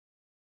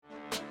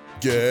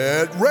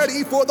Get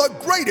ready for the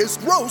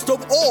greatest roast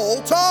of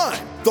all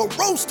time, the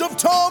Roast of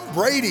Tom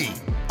Brady,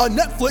 a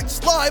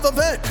Netflix live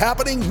event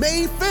happening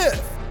May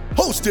 5th.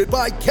 Hosted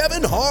by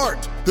Kevin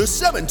Hart, the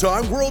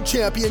 7-time world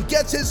champion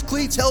gets his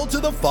cleats held to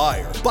the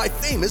fire by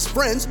famous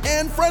friends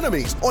and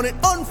frenemies on an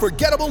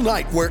unforgettable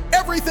night where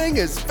everything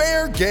is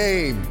fair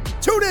game.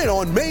 Tune in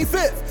on May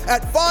 5th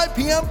at 5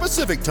 p.m.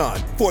 Pacific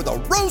time for the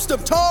Roast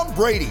of Tom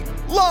Brady,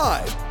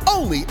 live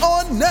only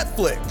on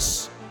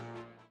Netflix.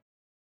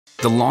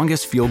 The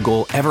longest field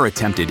goal ever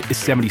attempted is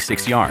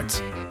 76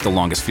 yards. The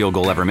longest field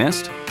goal ever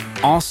missed?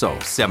 Also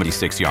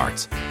 76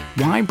 yards.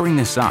 Why bring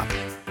this up?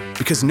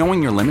 Because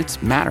knowing your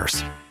limits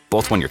matters,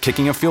 both when you're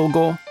kicking a field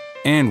goal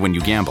and when you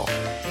gamble.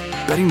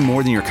 Betting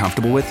more than you're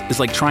comfortable with is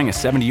like trying a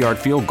 70-yard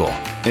field goal.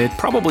 It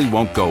probably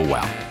won't go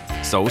well.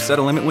 So set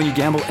a limit when you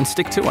gamble and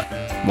stick to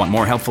it. Want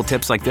more helpful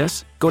tips like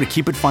this? Go to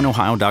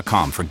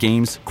keepitfunohio.com for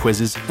games,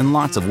 quizzes, and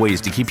lots of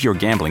ways to keep your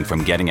gambling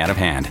from getting out of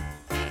hand.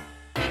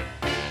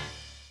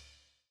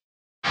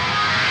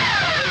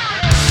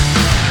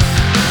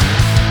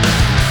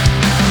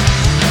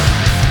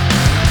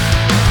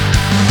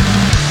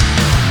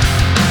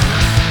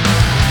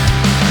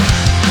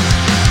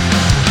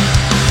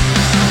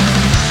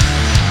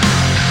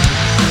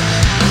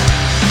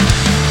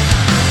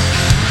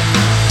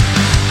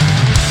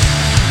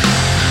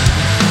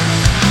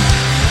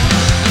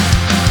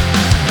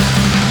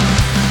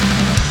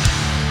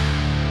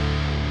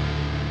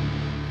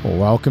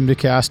 Welcome to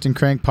Cast and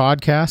Crank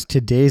Podcast.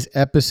 Today's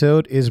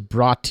episode is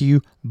brought to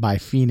you by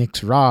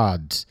Phoenix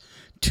Rods.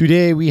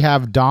 Today we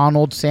have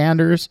Donald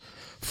Sanders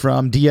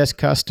from DS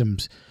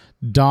Customs.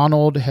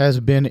 Donald has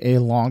been a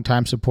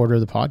longtime supporter of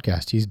the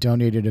podcast. He's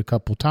donated a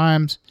couple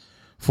times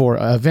for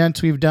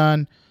events we've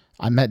done.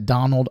 I met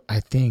Donald, I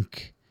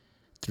think,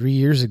 3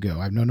 years ago.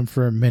 I've known him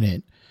for a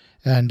minute.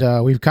 And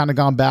we've kind of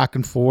gone back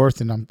and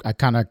forth, and I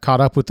kind of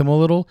caught up with him a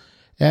little,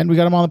 and we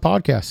got him on the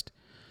podcast.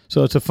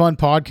 So it's a fun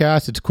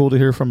podcast. It's cool to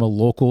hear from a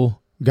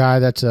local guy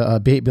that's a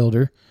bait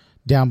builder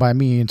down by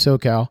me in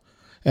SoCal.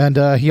 And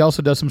he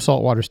also does some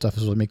saltwater stuff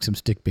as well, makes some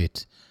stick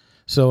baits.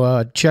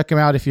 So check him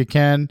out if you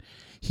can.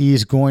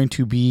 He's going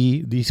to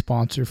be the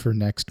sponsor for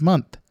next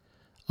month.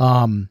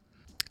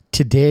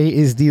 Today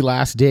is the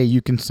last day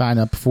you can sign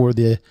up for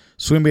the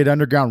Swimbait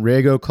Underground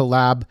Rego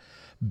collab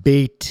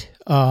bait.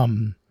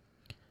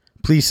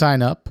 Please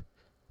sign up.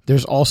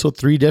 There's also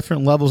 3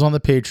 different levels on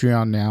the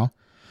Patreon now.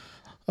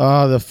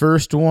 The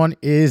first one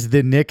is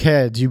the Nick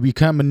Heads. You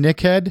become a Nick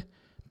Head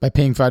by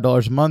paying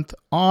 $5 a month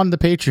on the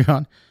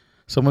Patreon.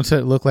 Someone said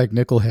it looked like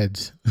nickel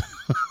heads,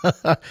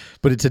 but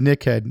it's a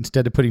Nick Head.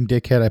 Instead of putting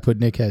Dick Head, I put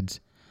Nick Heads.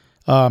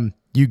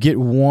 You get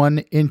 1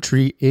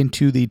 entry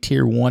into the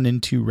tier 1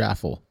 and 2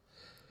 raffle.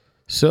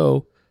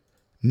 So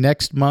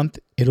next month,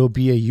 it'll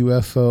be a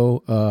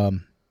UFO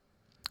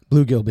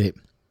bluegill bait.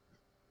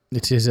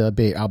 It's his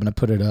bait. I'm going to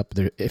put it up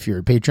there. If you're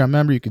a Patreon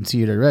member, you can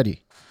see it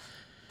already.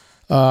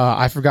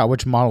 I forgot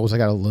which models. I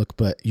got to look,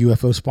 but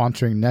UFO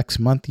sponsoring next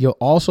month. You'll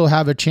also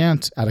have a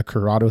chance at a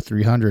Corrado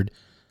 300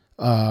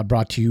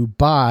 brought to you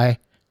by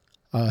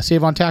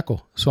Save on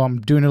Tackle. So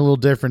I'm doing it a little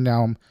different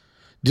now. I'm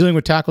dealing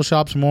with tackle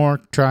shops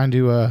more, trying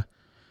to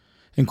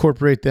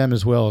incorporate them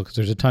as well, because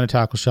there's a ton of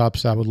tackle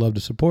shops I would love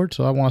to support.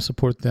 So I want to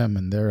support them,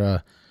 and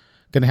they're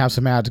going to have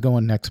some ads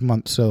going next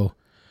month. So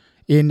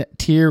in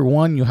tier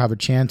 1, you'll have a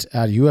chance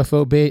at a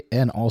UFO bait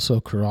and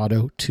also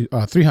Corrado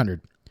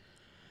 300.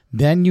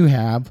 Then you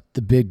have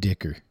the Big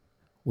Dicker,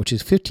 which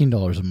is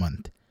 $15 a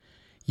month.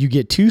 You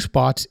get 2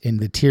 spots in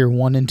the tier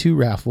 1 and 2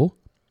 raffle.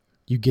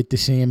 You get the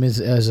same as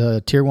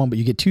a tier 1, but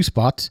you get 2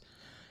 spots.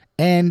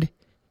 And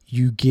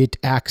you get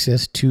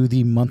access to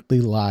the monthly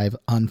live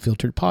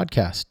unfiltered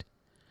podcast,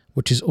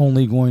 which is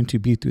only going to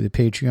be through the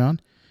Patreon.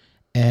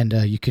 And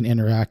you can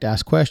interact,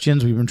 ask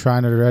questions. We've been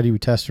trying it already. We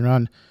tested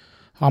around.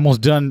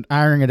 Almost done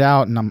ironing it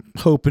out, and I'm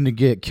hoping to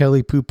get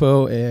Kelly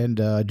Pupo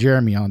and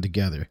Jeremy on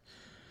together.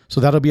 So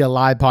that'll be a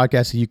live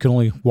podcast that you can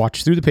only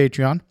watch through the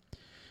Patreon.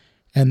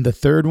 And the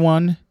third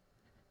one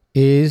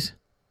is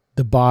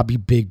the Bobby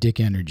Big Dick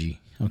Energy.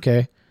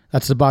 Okay?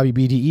 That's the Bobby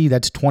BDE.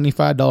 That's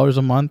 $25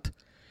 a month.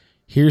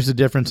 Here's the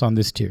difference on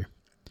this tier.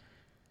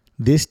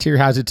 This tier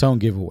has its own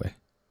giveaway.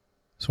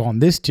 So on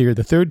this tier,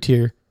 the third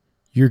tier,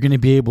 you're going to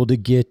be able to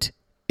get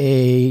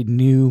a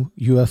new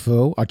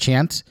UFO, a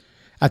chance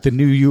at the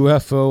new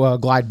UFO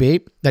glide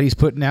bait that he's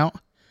putting out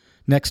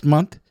next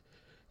month,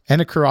 and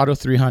a Corrado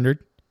 300.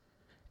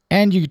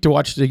 And you get to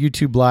watch the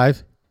YouTube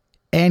live,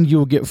 and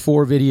you'll get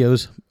 4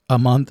 videos a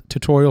month,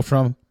 tutorial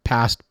from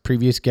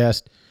previous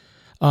guests,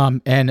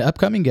 and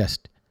upcoming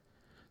guests.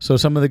 So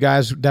some of the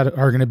guys that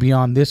are going to be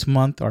on this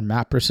month are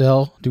Matt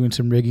Purcell doing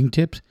some rigging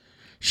tips.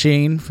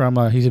 Shane from,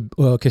 he's a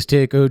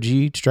Castaic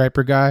OG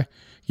striper guy.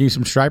 Give you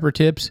some striper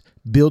tips.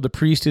 Bill the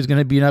Priest is going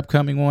to be an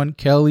upcoming one.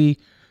 Kelly,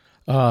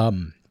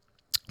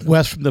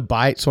 Wes from The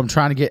Bite. So I'm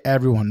trying to get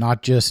everyone,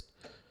 not just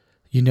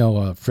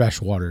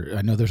freshwater.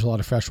 I know there's a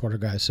lot of freshwater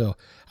guys. So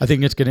I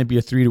think it's going to be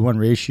a 3-to-1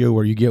 ratio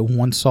where you get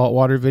 1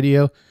 saltwater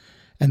video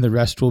and the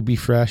rest will be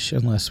fresh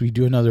unless we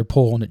do another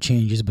poll and it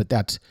changes. But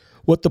that's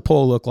what the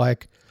poll looked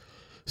like.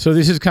 So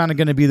this is kind of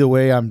going to be the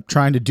way I'm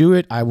trying to do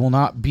it. I will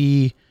not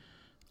be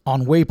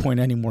on Waypoint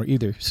anymore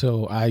either.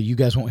 So you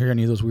guys won't hear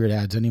any of those weird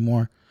ads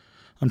anymore.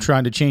 I'm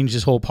trying to change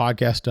this whole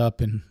podcast up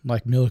and,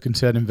 like Milliken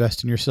said,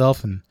 invest in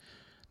yourself. And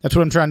that's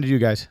what I'm trying to do,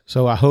 guys.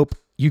 So I hope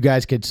you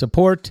guys can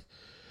support.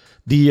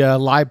 The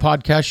live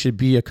podcast should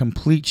be a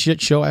complete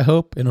shit show, I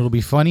hope. And it'll be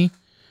funny.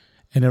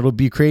 And it'll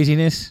be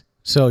craziness.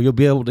 So you'll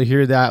be able to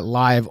hear that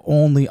live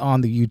only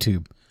on the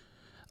YouTube.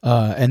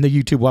 And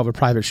the YouTube will have a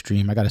private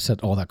stream. I got to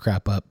set all that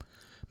crap up.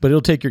 But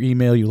it'll take your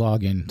email, you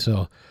log in.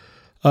 So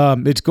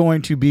it's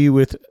going to be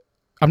with,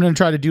 I'm going to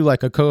try to do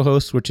like a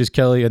co-host, which is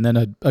Kelly, and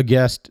then a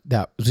guest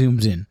that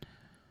zooms in.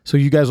 So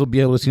you guys will be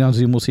able to see it on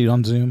Zoom. We'll see it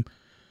on Zoom.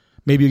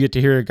 Maybe you get to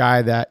hear a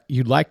guy that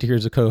you'd like to hear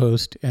as a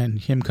co-host and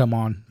him come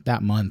on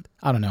that month.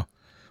 I don't know.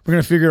 We're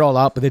going to figure it all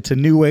out, but it's a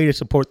new way to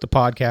support the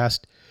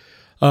podcast.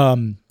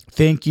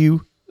 Thank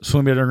you,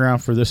 Swim Bait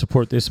Underground, for the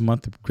support this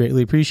month.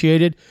 Greatly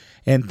appreciated.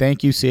 And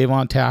thank you, Save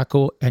on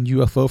Tackle and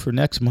UFO for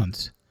next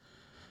month's.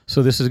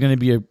 So this is going to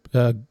be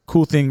a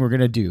cool thing we're going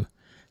to do.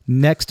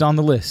 Next on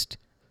the list,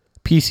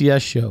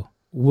 PCS show.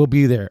 We'll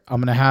be there. I'm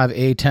going to have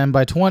a 10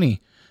 by 20.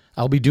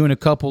 I'll be doing a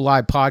couple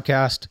live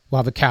podcasts. We'll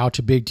have a couch,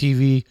 a big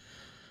TV.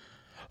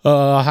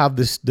 I'll have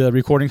the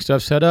recording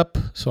stuff set up.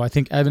 So I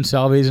think Evan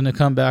Salve is going to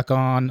come back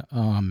on.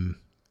 A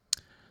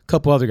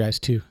couple other guys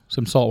too.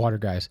 Some saltwater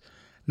guys.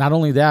 Not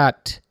only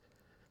that,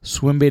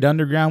 Swim Bait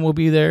Underground will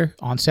be there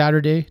on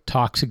Saturday.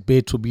 Toxic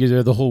Baits will be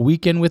there the whole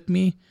weekend with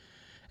me.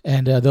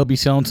 And they'll be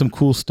selling some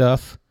cool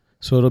stuff.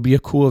 So it'll be a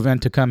cool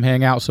event to come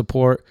hang out,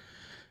 support.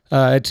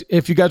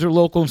 If you guys are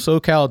local in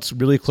SoCal, it's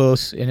really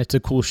close. And it's a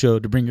cool show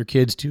to bring your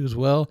kids to as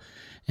well.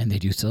 And they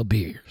do sell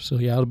beer. So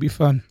yeah, it'll be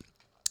fun.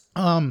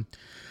 Tons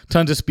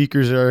of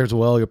speakers there as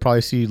well. You'll probably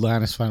see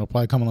Lannis Fine will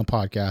probably come on the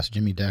podcast.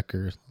 Jimmy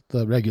Decker,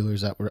 the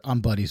regulars that I'm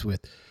buddies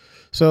with.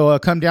 So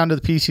come down to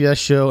the PCS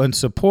show and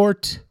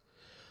support.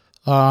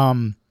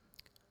 Thank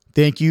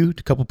you.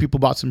 A couple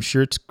people bought some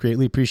shirts.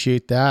 Greatly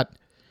appreciate that.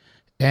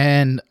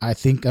 And I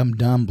think I'm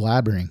done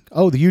blabbering.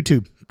 Oh, the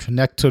YouTube.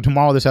 So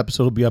tomorrow this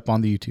episode will be up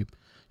on the YouTube.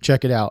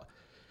 Check it out.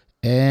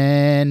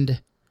 And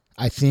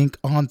I think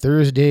on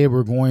Thursday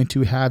we're going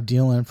to have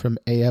Dylan from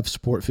AF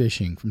Sport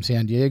Fishing from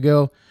San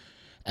Diego.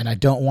 And I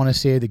don't want to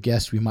say the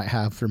guest we might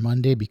have for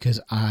Monday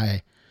because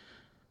I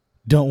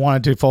don't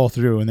want it to fall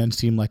through and then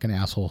seem like an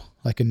asshole,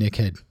 like a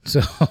nickhead.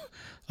 So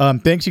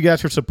thanks you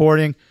guys for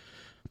supporting.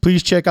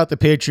 Please check out the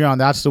Patreon.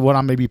 That's the one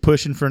I'm going to be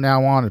pushing from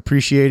now on.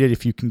 Appreciate it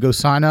if you can go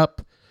sign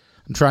up.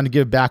 I'm trying to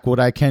give back what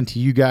I can to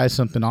you guys,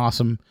 something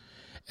awesome.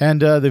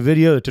 And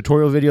the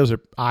tutorial videos,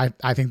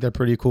 I think they're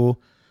pretty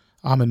cool.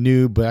 I'm a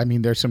noob, but I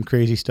mean, there's some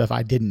crazy stuff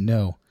I didn't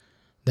know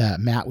that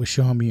Matt was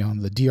showing me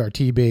on the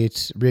DRT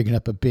baits, rigging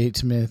up a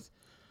baitsmith,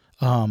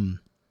 some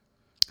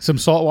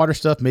saltwater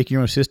stuff, making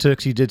your own assist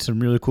hooks. He did some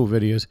really cool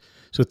videos.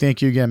 So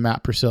thank you again,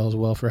 Matt Purcell, as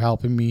well, for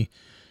helping me.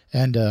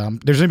 And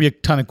there's going to be a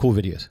ton of cool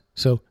videos.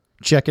 So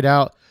check it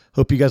out.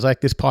 Hope you guys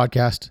like this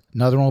podcast.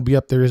 Another one will be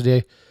up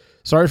Thursday.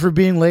 Sorry for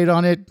being late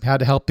on it. Had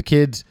to help the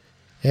kids.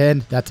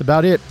 And that's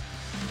about it.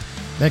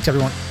 Thanks,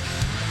 everyone.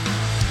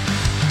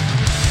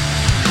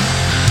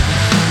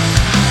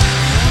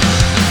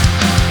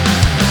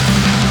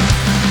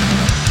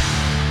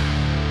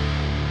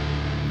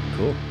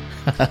 Cool.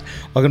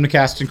 Welcome to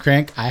Cast and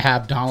Crank. I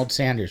have Donald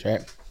Sanders,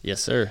 right?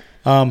 Yes, sir.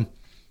 I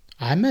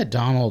met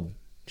Donald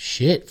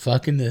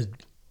fucking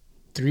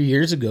 3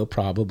 years ago,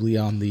 probably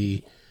on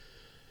the...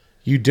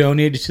 You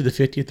donated to the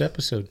 50th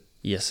episode.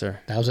 Yes, sir.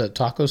 That was at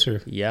Taco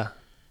Surf. Yeah.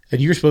 And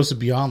you were supposed to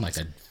be on like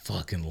a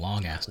fucking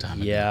long ass time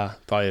ago. Yeah,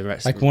 probably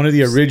right. Like one of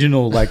the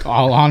original, like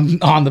all on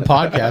the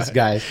podcast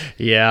guys.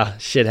 Yeah,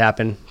 shit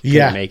happened.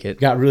 Couldn't make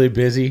it. Got really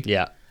busy.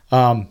 Yeah.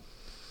 How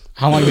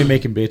long have you been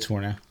making baits for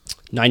now?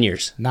 9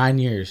 years. 9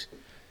 years.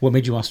 What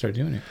made you want to start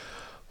doing it?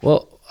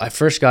 Well, I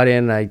first got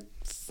in, I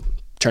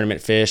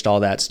tournament fished, all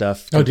that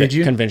stuff. Oh, did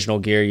you? Conventional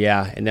gear,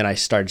 yeah. And then I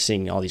started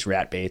seeing all these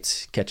rat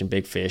baits, catching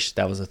big fish.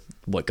 That was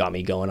what got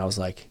me going. I was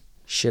like,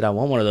 shit, I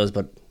want one of those,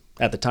 but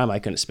at the time I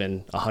couldn't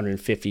spend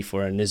 $150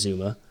 for a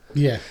Nizuma.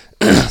 Yeah.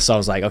 So I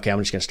was like, okay,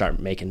 I'm just going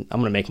to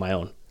make my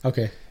own.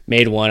 Okay.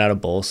 Made one out of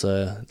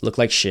balsa. Looked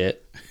like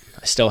shit.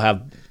 I still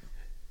have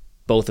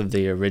both of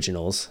the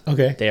originals.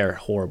 Okay. They are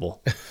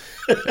horrible.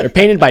 They're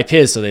painted by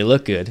Piz, so they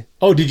look good.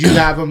 Oh, did you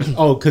have them?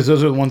 Oh, because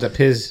those are the ones that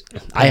Piz.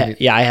 I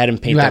had him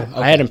paint. Okay.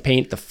 I had him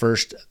paint the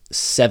first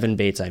 7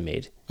 baits I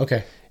made.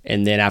 Okay.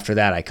 And then after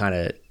that, I kind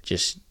of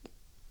just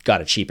got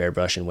a cheap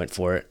airbrush and went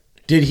for it.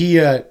 Did he,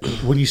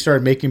 when you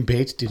started making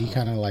baits, did he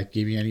kind of like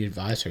give you any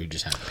advice, or you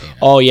just had to paint it?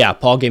 Oh yeah,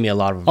 Paul gave me a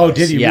lot of advice. Oh,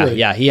 did he? Yeah, really?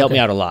 Yeah, he helped me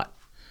out a lot.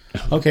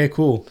 Okay,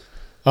 cool.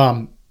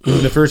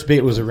 The first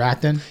bait was a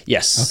rat then?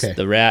 Yes. Okay.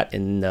 The rat,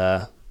 and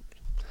I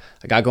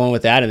got going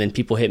with that, and then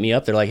people hit me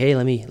up. They're like, "Hey,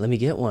 let me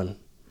get one."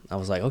 I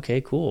was like,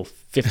 "Okay, cool.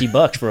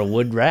 $50 for a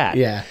wood rat."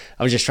 Yeah.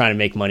 I was just trying to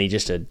make money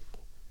just to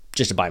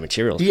buy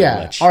materials. Yeah.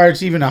 Pretty much. Or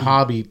it's even a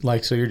hobby,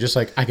 like, so you're just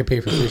like, I could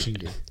pay for fishing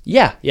gear.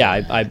 Yeah.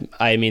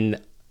 I mean,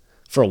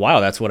 for a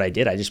while that's what I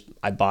did.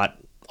 I bought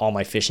all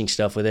my fishing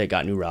stuff with it,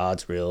 got new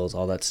rods, reels,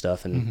 all that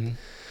stuff, and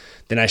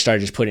then I started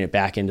just putting it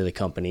back into the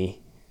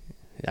company.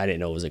 I didn't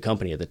know it was a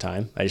company at the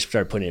time. I just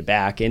started putting it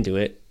back into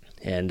it,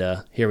 and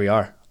here we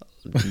are,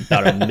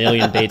 about 1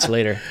 million baits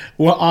later.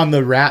 Well, on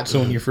the rat, so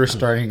when you're first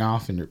starting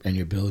off and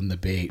you're building the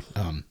bait,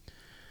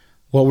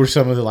 what were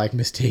some of the like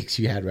mistakes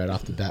you had right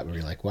off the bat where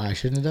you're like, wow, I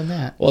shouldn't have done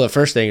that? Well, the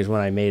first thing is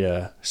when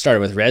I started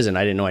with resin,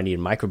 I didn't know I needed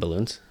micro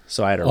balloons.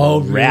 So I had a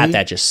Oh, rat really?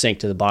 that just sank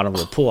to the bottom of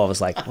the pool. I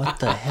was like, what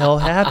the hell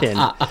happened?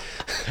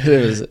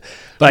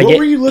 What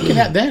were you looking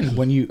at then?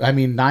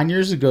 9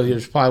 years ago, there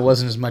probably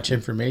wasn't as much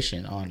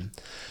information on.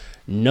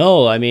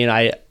 No, I mean,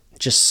 I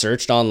just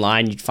searched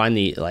online. You'd find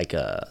the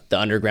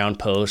underground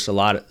post.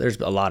 There's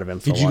a lot of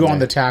info. Did you go on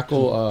the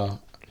tackle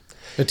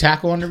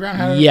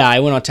underground? Yeah,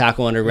 I went on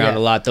Tackle Underground Yeah.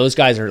 a lot. Those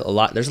guys are a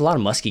lot. There's a lot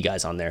of musky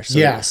guys on there. So,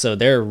 Yeah. So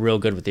they're real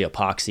good with the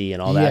epoxy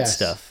and all that Yes.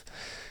 stuff.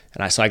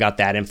 And I got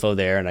that info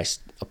there, and I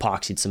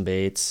epoxied some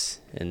baits,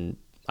 and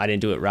I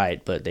didn't do it right,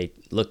 but they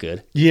look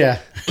good. Yeah.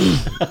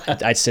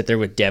 I'd sit there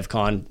with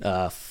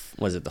DevCon.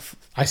 Was it the 5?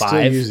 I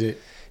still use it.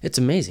 It's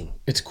amazing.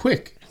 It's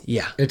quick.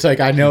 Yeah. It's like,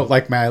 I know,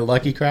 like my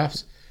Lucky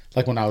Crafts,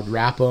 like when I would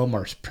wrap them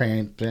or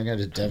spraying it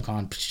as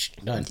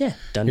DevCon, done. Yeah,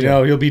 done. You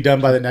know, you'll be done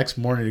by the next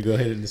morning to go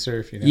hit it in the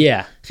surf. You know?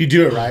 Yeah. If you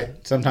do it right.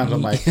 Sometimes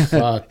I'm like,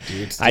 fuck,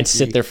 dude. it's I'd too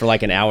sit deep. there for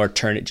like an hour,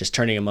 turning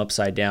them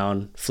upside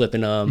down,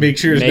 flipping them, Make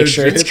sure there's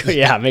no drips.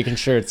 making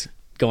sure it's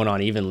going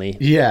on evenly.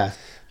 Yeah.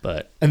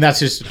 But And that's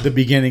just the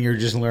beginning. You're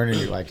just learning.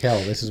 You're like, hell,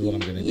 this is what I'm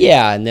going to do.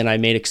 yeah, and then I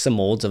made some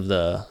molds of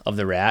the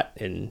rat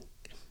and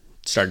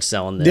started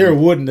selling them. They're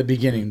wood in the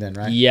beginning then,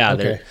 right? Yeah,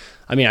 Okay.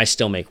 I mean, I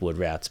still make wood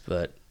rats,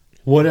 but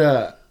What,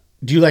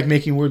 do you like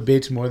making wood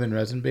baits more than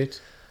resin baits?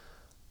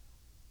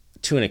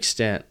 to an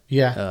extent,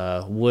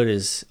 Yeah. wood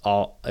is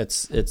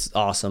it's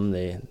awesome.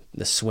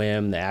 The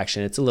swim, the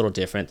action, it's a little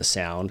different. The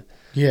sound,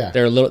 Yeah.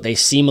 they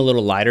seem a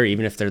little lighter,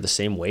 even if they're the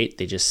same weight.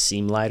 They just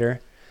seem lighter.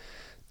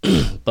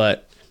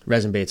 But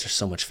resin baits are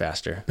so much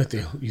faster. But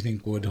you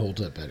think wood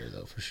holds up better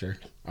though, for sure.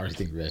 Or you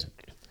think resin?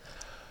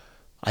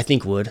 I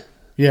think wood.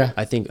 Yeah.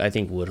 I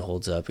think wood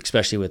holds up,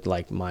 especially with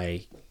like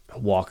my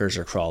walkers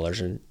or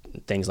crawlers and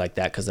things like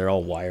that, because they're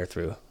all wire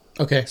through.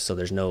 Okay. So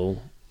there's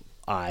no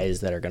eyes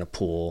that are gonna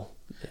pull.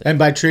 And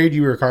by trade,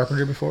 you were a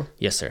carpenter before?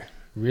 Yes, sir.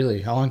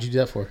 Really? How long did you do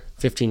that for?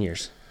 15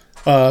 years.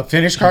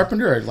 Finished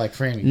carpenter or like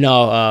framing?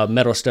 No,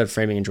 metal stud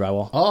framing and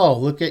drywall. Oh,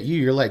 look at you.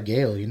 You're like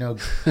Gail. You know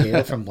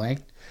Gail from Blank?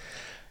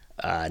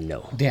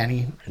 No.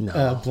 Danny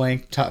No.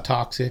 Blank,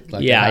 Toxic.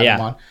 Like Yeah, I have yeah.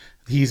 him on.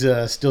 He's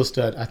a still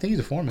stud. I think he's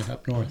a foreman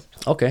up north.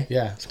 Okay.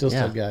 Yeah, still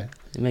stud guy.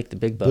 You make the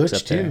big bucks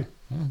Butch up there. too.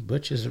 Oh,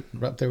 Butch is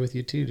up there with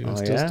you too, doing Oh,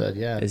 still yeah? stud.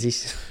 Yeah, Is he?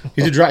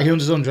 he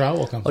owns his own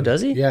drywall company. Oh, does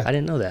he? Yeah, I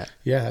didn't know that.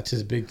 Yeah, that's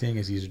his big thing.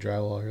 Is he's a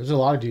drywaller. There's a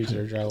lot of dudes that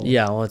are drywallers.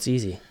 Yeah, well, it's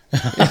easy.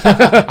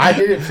 I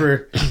did it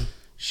for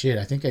shit.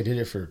 I think I did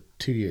it for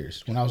 2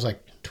 years. When I was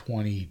like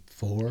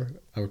 24,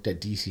 I worked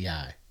at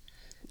DCI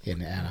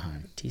in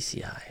Anaheim.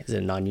 DCI. Is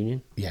it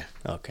non-union? Yeah.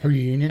 Okay. Were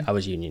you union? I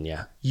was union,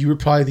 yeah. You were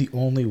probably the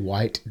only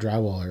white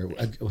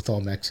drywaller with all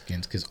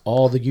Mexicans because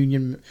all the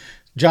union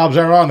jobs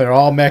are on there,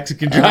 all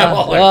Mexican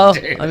drywallers. Well,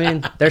 dude. I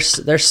mean,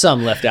 there's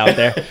some left out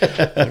there.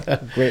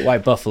 Great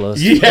white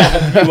buffaloes.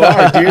 Yeah, you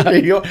are, dude.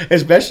 You know,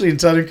 especially in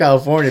Southern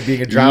California,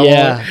 being a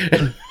drywaller.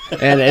 Yeah.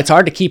 And it's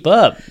hard to keep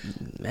up.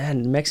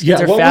 Man,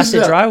 Mexicans are what fast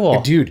was at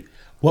drywall. Dude,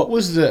 what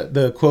was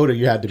the quota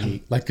you had to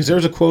meet? Like, because there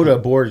was a quota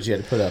of boards you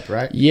had to put up,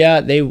 right?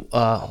 Yeah, they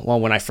well,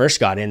 when I first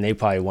got in, they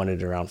probably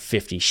wanted around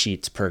 50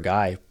 sheets per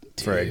guy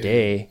for a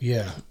day.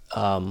 Yeah.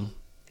 And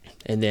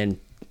then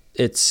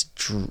it's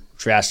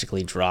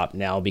drastically dropped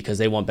now because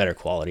they want better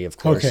quality, of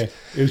course. Okay.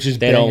 It was just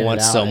They don't banging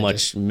want it out, so I much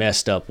just-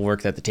 messed up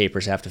work that the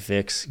tapers have to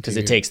fix because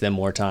it Dude. takes them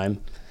more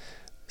time.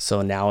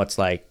 So now it's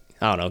like,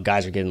 I don't know,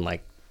 guys are getting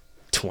like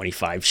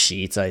 25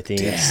 sheets, I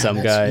think. Damn, some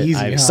that's guys,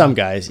 easy, huh? some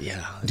guys,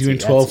 yeah. Doing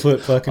that's-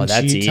 12-foot fucking Oh,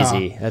 that's sheets, huh?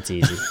 easy. That's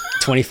easy.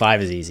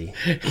 25 is easy.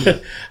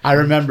 I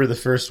remember the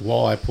first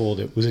wall I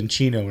pulled. It was in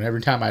Chino, and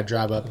every time I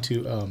drive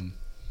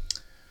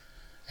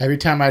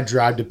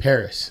to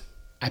Paris,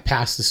 I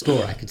passed the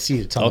store. I could see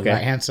it. It's on the Okay.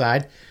 right hand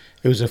side.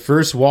 It was the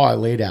first wall I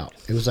laid out.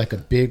 It was like a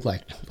big,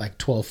 like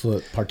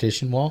 12-foot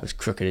partition wall. It was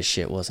crooked as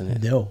shit, wasn't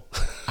it? No,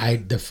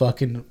 the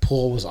fucking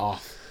pull was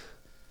off.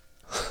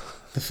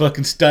 The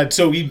fucking stud.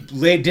 So we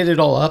did it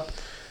all up,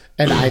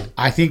 and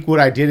I think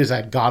what I did is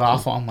I got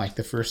off on like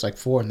the first like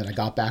 4, and then I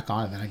got back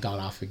on, and then I got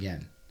off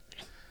again.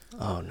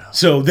 Oh, no.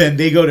 So then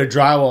they go to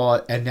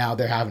drywall, and now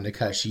they're having to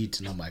cut sheets,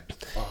 and I'm like,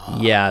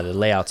 fuck. Yeah, the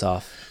layout's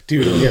off.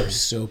 Dude, they were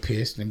so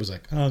pissed, and it was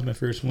like, oh, it's my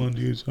first one,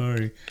 dude,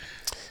 sorry.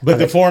 But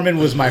the foreman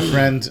was my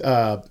friend's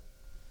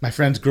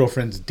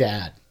girlfriend's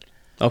dad.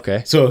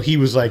 Okay. So he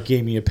was like,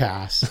 gave me a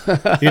pass,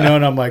 and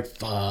I'm like,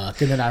 fuck.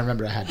 And then I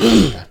remember I had to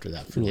do it after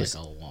that for like a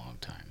long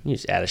time. You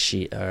just add a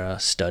sheet or a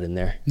stud in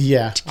there.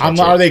 Yeah, catch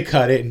or it. they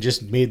cut it and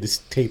just made this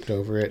taped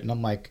over it, and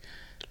I'm like,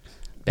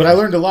 but I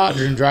learned a lot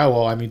during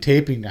drywall. I mean,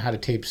 taping, how to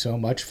tape so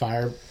much.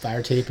 Fire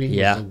taping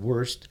Yeah. was the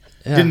worst.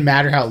 Yeah. Didn't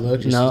matter how it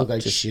looked, just No, looked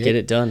like just shit. get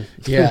it done.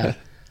 Yeah,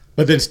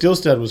 but then steel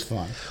stud was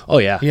fun. Oh,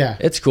 yeah. Yeah.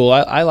 It's cool.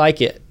 I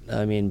like it.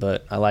 I mean,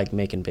 but I like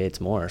making baits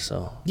more,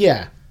 so.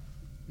 Yeah,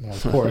 well,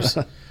 of course.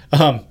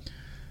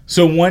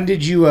 So when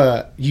did you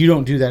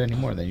don't do that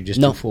anymore? Then you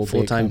just No, do full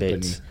full-time bait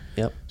baits. company.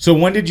 Yep. So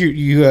when did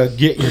you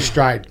get your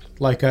stride?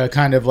 Like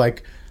kind of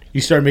like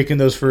you started making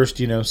those first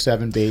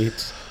 7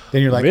 baits.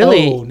 Then you're like,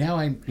 Really? oh, now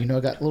I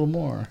got a little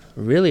more.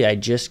 Really, I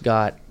just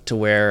got to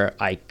where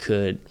I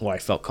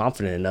felt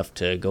confident enough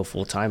to go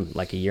full time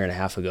like a year and a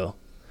half ago.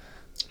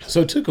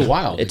 So it took a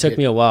while. It took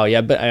me a while,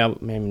 yeah. But I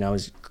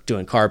was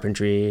doing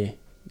carpentry,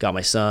 got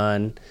my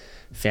son,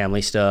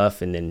 family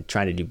stuff, and then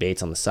trying to do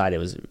baits on the side. I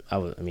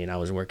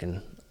was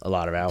working a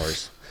lot of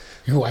hours.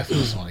 Your wife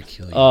doesn't want to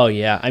kill you. Oh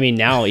yeah, I mean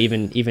now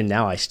even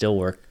now I still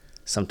work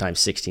sometimes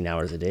 16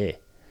 hours a day.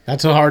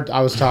 That's so hard.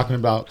 I was talking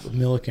about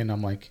Milliken.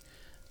 I'm like,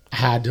 I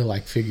had to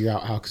like figure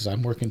out how, because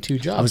I'm working 2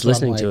 jobs. I was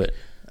listening to it.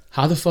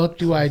 How the fuck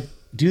do I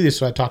do this?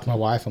 So I talked to my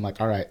wife. I'm like,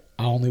 all right,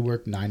 I only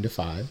work 9 to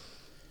 5.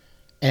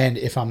 And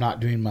if I'm not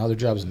doing my other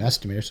job as an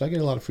estimator, so I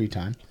get a lot of free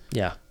time.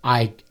 Yeah.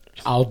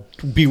 I'll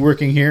be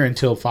working here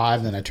until 5,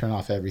 and then I turn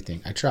off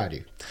everything. I try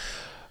to.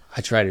 I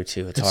try to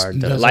too. It's hard.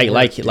 doesn't Like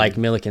work,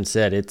 Milliken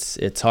said,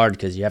 it's hard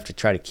because you have to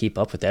try to keep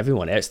up with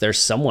everyone. There's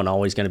someone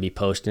always going to be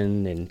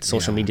posting, and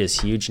social media is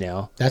huge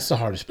now. That's the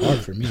hardest part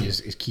for me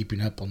is keeping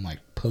up on like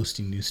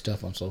posting new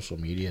stuff on social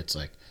media. It's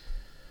like,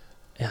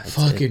 Yeah,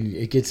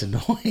 it gets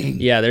annoying.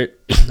 Yeah,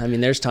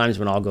 there's times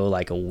when I'll go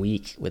like a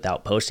week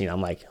without posting.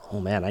 I'm like, oh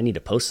man, I need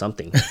to post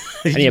something.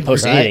 I need to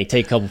post Right. anything,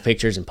 take a couple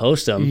pictures and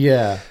post them.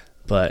 Yeah.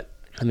 But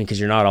I mean, because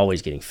you're not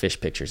always getting fish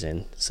pictures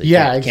in, so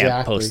Yeah, can't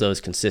exactly. post those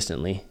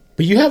consistently.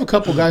 But you have a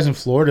couple guys in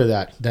Florida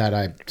that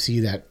I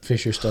see that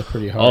fish your stuff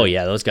pretty hard. Oh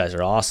yeah, those guys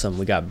are awesome.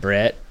 We got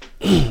Brett.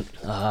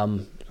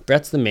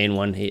 Brett's the main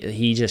one.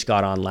 He just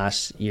got on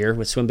last year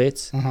with swim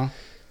baits. Uh-huh.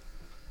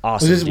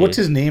 Awesome. Dude. What's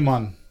his name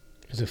on?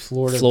 Is it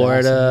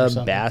Florida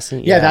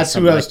Bassin? Yeah, that's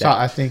who I was something like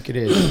talking. I think it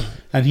is.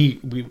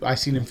 And I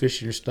seen him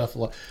fishing your stuff a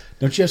lot.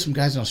 Don't you have some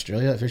guys in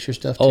Australia that fish your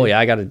stuff too? Oh yeah,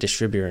 I got a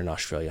distributor in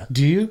Australia.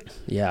 Do you?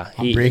 Yeah,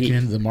 I'm breaking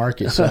into the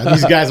market, so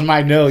these guys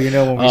might know. When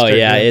we Oh start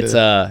yeah, doing it's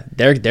the-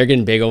 they're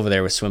getting big over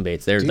there with swim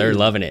baits. They're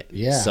loving it.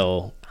 Yeah.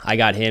 So I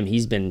got him.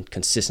 He's been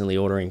consistently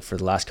ordering for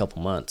the last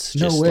couple months.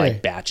 No Just way.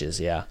 like batches.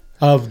 Yeah.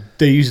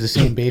 They use the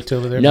same baits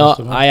over there. No, most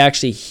of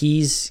them?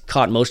 he's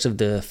caught most of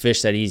the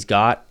fish that he's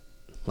got,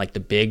 like the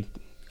big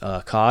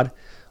cod,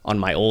 on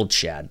my old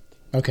shad.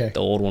 Okay.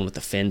 The old one with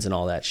the fins and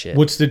all that shit.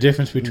 What's the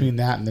difference between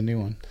that and the new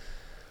one?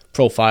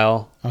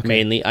 Profile Okay.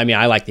 mainly. I mean,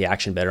 I like the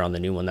action better on the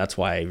new one. That's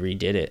why I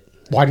redid it.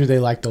 Why do they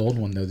like the old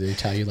one though? Did they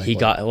tell you like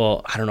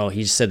I don't know.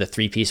 He just said the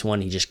 3-piece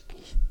one.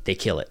 They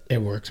kill it.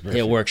 it works? Perfect.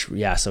 It works,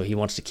 yeah. So he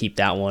wants to keep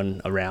that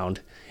one around,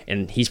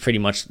 and he's pretty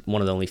much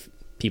one of the only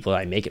people that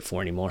I make it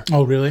for anymore.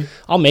 Oh really?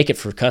 I'll make it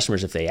for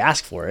customers if they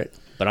ask for it,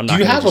 but I'm not. Do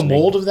you gonna have a just make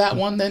mold it. of that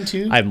one then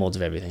too? I have molds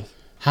of everything.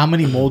 How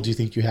many molds do you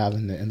think you have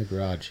in the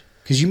garage?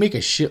 Because you make a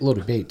shitload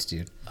of baits,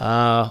 dude.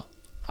 I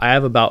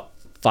have about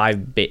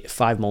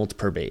 5 molds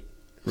per bait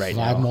right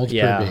now. 5 molds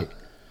Yeah. per bait.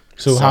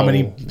 So how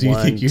many do you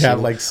think you have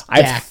like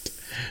stacked?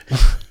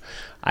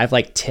 I have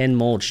like 10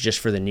 molds just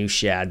for the new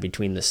shad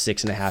between the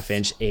 6.5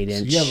 inch, 8 So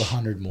inch. you have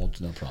 100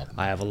 molds, no problem.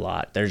 I have a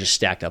lot. They're just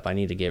stacked up. I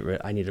need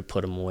to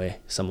put them away.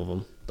 Some of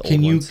them. The Can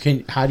old you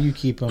ones. how do you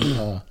keep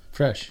them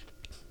fresh?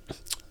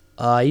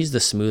 I use the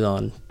Smooth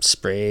On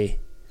spray.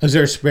 Is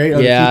there a spray?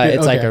 Yeah, keep it?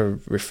 it's like Okay. a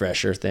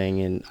refresher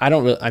thing, and I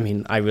don't.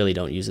 I really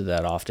don't use it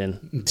that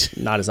often.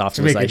 Not as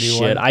often To as make I a new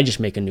should. one? I just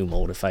make a new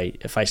mold. If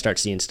I start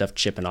seeing stuff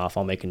chipping off,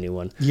 I'll make a new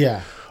one,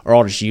 Yeah. or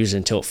I'll just use it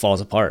until it falls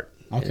apart.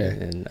 Okay.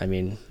 And I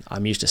mean,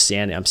 I'm used to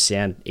sand. I'm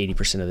sand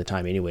 80% of the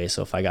time anyway.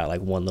 So if I got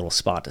like one little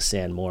spot to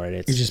sand more, and You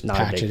it's just not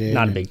patch a big, it in not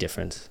a and- big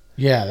difference.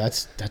 Yeah,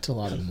 that's a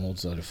lot of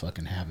molds though to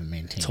fucking have and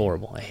maintain. It's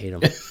horrible. I hate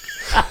them.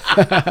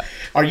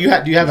 Do you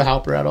have a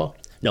helper at all?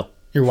 No.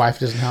 Your wife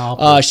doesn't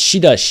help? She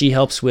does. She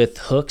helps with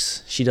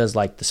hooks. She does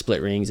like the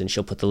split rings, and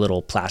she'll put the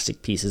little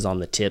plastic pieces on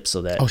the tip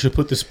so that. Oh, she'll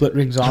put the split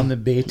rings on the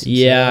baits. And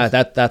Yeah,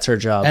 stuff? that's her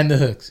job. And the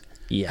hooks.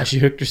 Yeah, Has she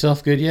hooked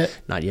herself good yet?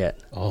 not yet.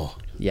 Oh.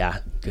 Yeah,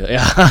 good.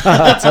 Yeah,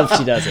 let's hope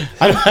she does it.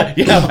 I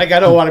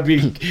don't want to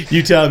be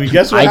you telling me.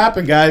 Guess what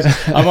happened, guys?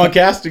 I'm on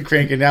casting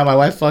crank, and now my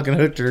wife fucking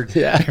hooked her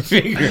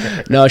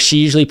finger. No, she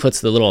usually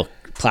puts the little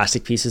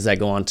plastic pieces that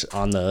go on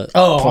the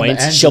Oh, on the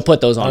points. ends? She'll put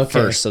those on Okay.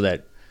 first so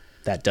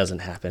that doesn't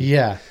happen.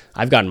 Yeah.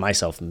 I've gotten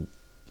myself.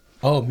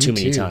 Oh, me Too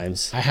many too.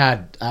 times. I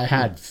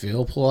had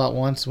Phil pull out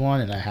one,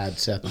 and I had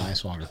Seth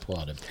Niswanger pull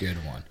out a good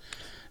one.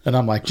 And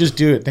I'm like, just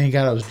do it. Thank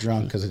God I was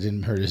drunk because it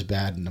didn't hurt as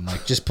bad. And I'm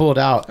like, just pull it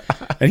out.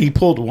 And he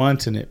pulled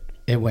once, and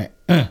it went.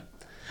 And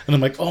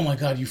I'm like, oh my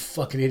God, you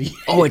fucking idiot.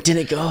 Oh, it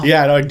didn't go.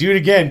 Yeah, no, do it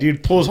again,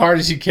 dude. Pull as hard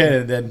as you can,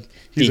 and then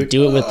he's like,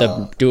 do it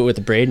with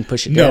the braid and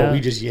push it no, down.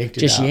 we just yanked it.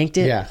 Just out. yanked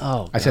it? Yeah.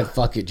 Oh, I said,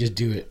 fuck it, just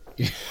do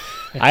it.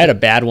 I had a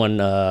bad one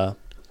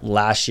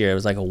last year. It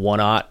was like a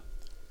 1/0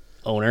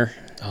 owner.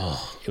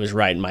 Oh, It was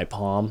right in my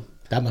palm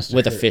that must have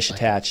with a hurt. fish Like,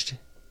 attached.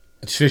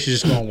 Fish is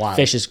just going wild.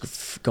 Fish is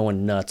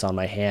going nuts on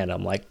my hand.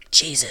 I'm like,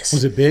 Jesus.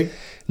 Was it big?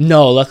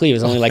 No, luckily it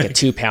was only like a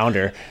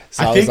 2-pounder.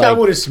 So I think was I like,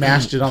 would have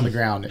smashed it on the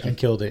ground and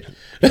killed it.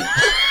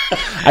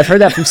 I've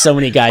heard that from so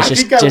many guys. I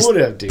Just think I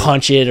would've, dude.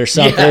 punch it or Yeah,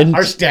 something.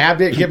 or stabbed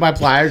it, get my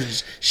pliers, and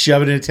just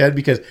shove it in its head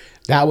because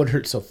that would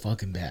hurt so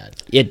fucking bad.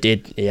 It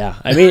did, yeah.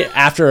 I mean,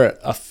 after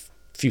a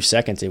few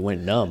seconds, it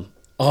went numb.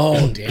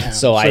 Oh, damn.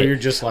 So you're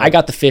just like, I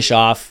got the fish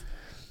off,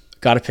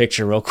 got a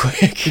picture real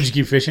quick. Did you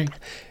keep fishing?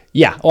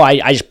 Yeah. Oh,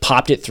 I just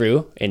popped it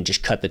through and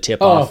just cut the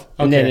tip off.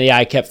 And then,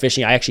 I kept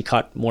fishing. I actually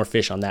caught more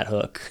fish on that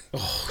hook.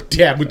 Oh,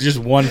 damn, with just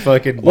one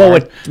fucking Well,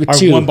 barb. with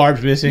two. One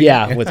barb's missing?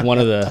 Yeah, with one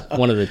of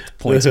the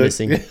points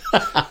missing.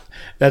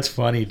 That's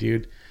funny,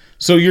 dude.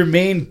 So your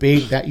main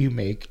bait that you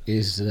make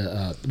is,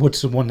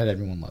 what's the one that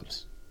everyone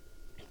loves?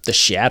 The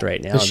shad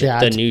right now.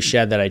 The new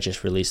shad that I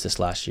just released this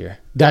last year.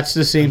 That's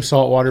the same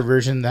saltwater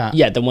version that...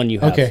 Yeah, the one you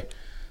have. Okay.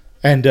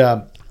 And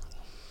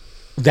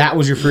that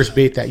was your first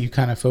bait that you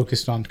kind of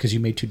focused on because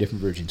you made two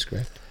different versions,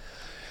 correct?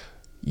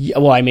 Yeah,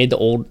 well, I made the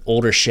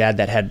older shad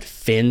that had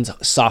fins,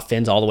 soft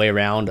fins all the way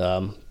around,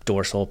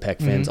 dorsal, pec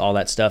fins, all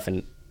that stuff.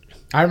 And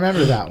I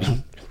remember that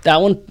one.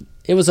 That one,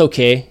 it was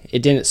okay.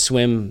 It didn't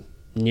swim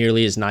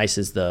nearly as nice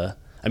as the...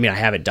 I mean, I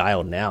have it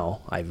dialed now.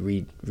 I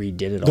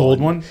redid it all. The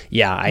old one?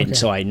 Yeah,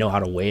 so I know how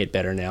to weigh it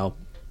better now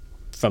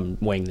from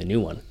weighing the new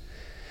one.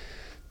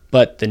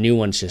 But the new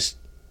one's just,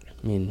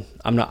 I mean,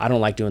 I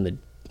don't like doing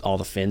all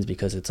the fins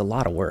because it's a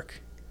lot of work.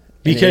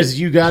 Because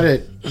you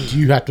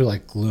have to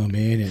like glue them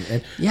in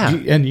and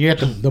and you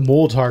have the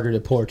mold's harder to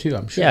pour too,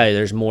 I'm sure. Yeah,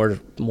 there's more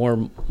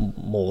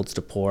molds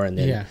to pour, and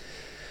then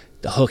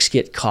the hooks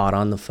get caught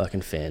on the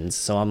fucking fins.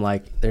 So I'm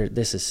like,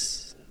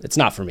 it's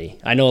not for me.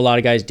 I know a lot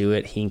of guys do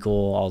it.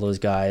 Hinkle, all those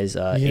guys,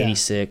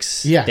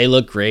 86. Yeah. They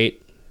look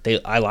great.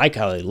 I like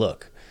how they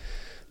look,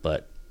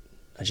 but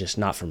it's just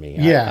not for me.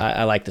 Yeah.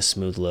 I like the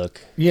smooth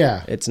look.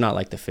 Yeah. It's not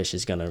like the fish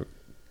is going to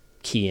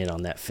key in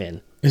on that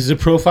fin. Is the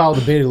profile of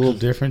the bait a little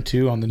different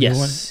too on the new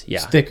one? Yeah.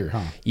 It's thicker,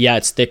 huh? Yeah,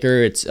 it's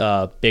thicker. It's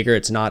bigger.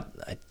 It's not,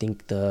 I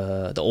think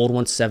the old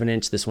one's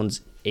 7-inch. This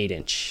one's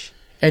 8-inch.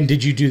 And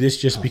did you do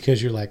this just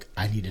because you're like,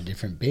 I need a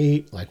different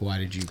bait? Like, why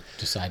did you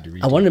decide to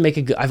redo I wanted to make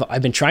a good...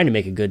 I've been trying to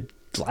make a good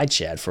glide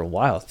shad for a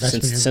while,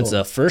 since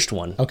the first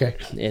one. Okay.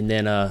 And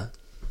then,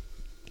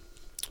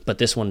 but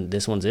this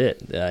one's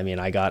it. I mean,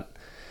 I've got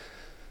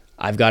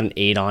an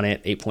 8 on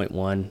it,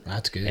 8.1.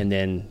 That's good. And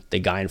then the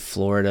guy in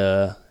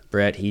Florida,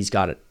 Brett, he's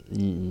got a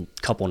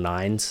couple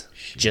 9s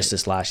just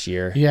this last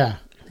year. Yeah.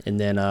 And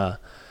then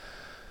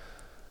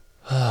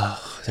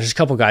there's a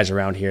couple guys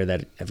around here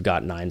that have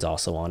got 9s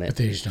also on it. But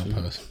they just don't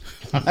post.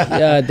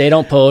 Yeah, they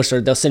don't post,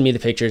 or they'll send me the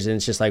pictures, and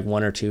it's just like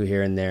 1 or 2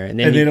 here and there. And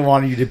then they don't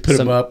want you to put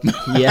them up.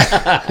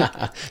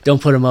 Yeah,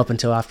 don't put them up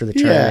until after the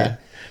tournament.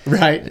 Yeah,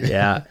 right.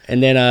 Yeah,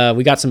 and then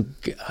we got some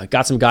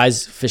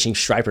guys fishing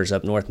stripers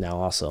up north now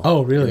also.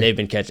 Oh, really? And they've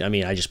been catching. I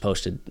mean, I just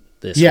posted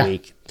this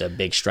week the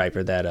big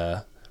striper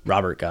that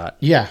Robert got.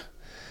 Yeah.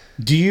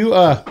 Do you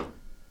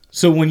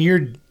so when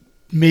you're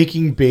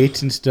making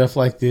baits and stuff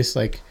like this,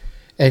 like,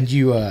 and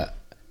you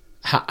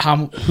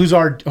who's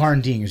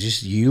R&Ding? Is it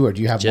just you, or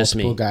do you have just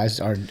multiple me. Guys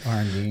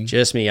R&Ding?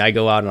 Just me. I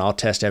go out and I'll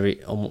test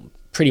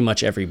pretty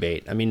much every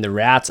bait. I mean, the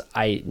rats,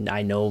 I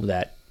know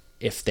that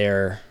if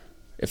they're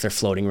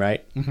floating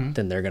right,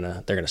 then they're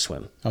gonna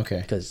swim. Okay.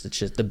 Because it's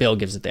just the bill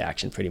gives it the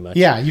action pretty much.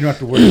 Yeah, you don't have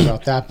to worry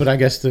about that. But I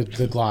guess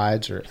the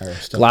glides are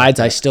still glides.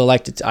 Like I still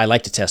like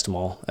to test them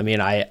all. I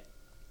mean, I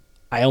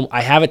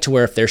have it to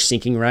where if they're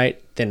sinking right,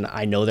 then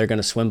I know they're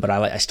gonna swim. But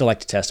I still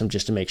like to test them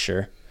just to make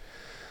sure.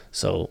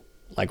 So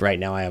like right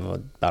now, I have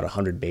about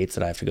 100 baits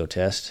that I have to go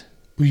test.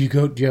 Do you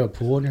have a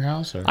pool in your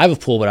house? Or? I have a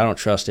pool, but I don't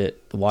trust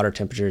it. The water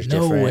temperature is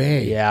different. No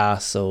way. Yeah,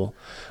 so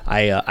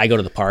I go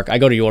to the park. I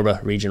go to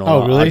Yorba Regional.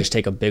 Oh, really? I'll just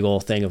take a big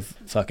old thing of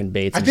fucking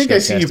baits. I think I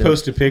seen you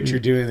post a picture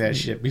doing that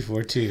shit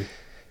before too.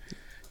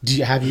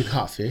 Have you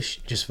caught fish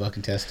just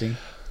fucking testing?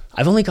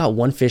 I've only got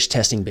one fish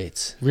testing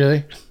baits.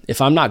 Really? If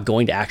I'm not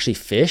going to actually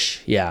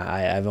fish,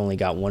 I've only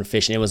got one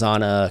fish, and it was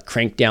on a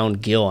crank down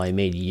gill I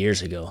made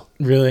years ago.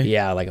 Really?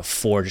 Yeah, like a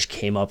 4 just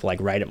came up like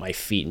right at my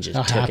feet and just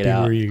How took it happy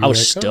out. were you? I was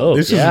like, stoked.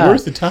 This is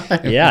worth the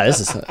time. Yeah,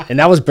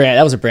 that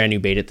was a brand new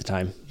bait at the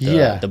time.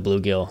 The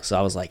bluegill. So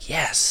I was like,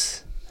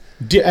 yes.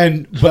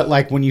 But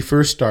like when you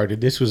first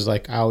started, this was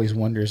like I always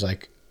wonder is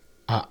like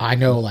I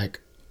know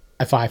like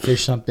if I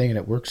fish something and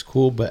it works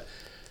cool, but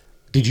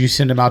did you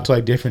send them out to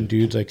like different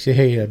dudes, like say,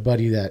 hey, a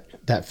buddy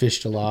that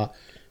fished a lot,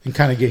 and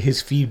kind of get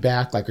his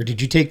feedback, like, or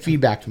did you take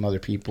feedback from other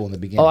people in the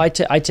beginning? Oh, I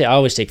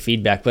always take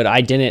feedback, but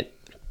I didn't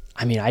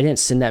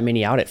send that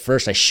many out at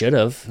first. I should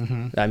have.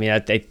 Mm-hmm. I mean, I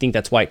think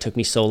that's why it took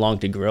me so long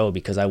to grow,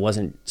 because I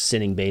wasn't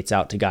sending baits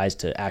out to guys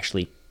to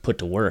actually put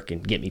to work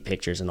and get me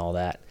pictures and all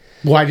that.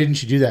 Why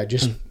didn't you do that?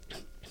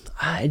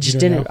 I just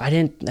didn't. I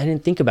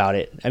didn't think about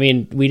it. I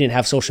mean, we didn't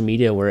have social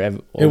media where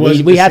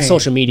we had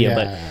social media,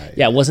 but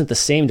it wasn't the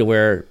same to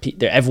where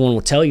everyone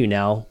will tell you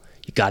now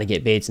you got to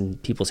get baits in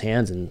people's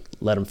hands and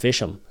let them fish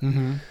them.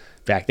 Mm-hmm.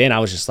 Back then, I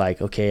was just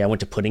like, okay, I went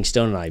to Pudding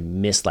Stone and I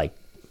missed like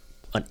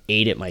an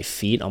 8 at my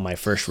feet on my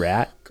first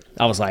rat.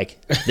 I was like,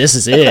 this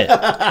is it.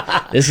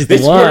 This is the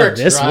one.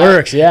 This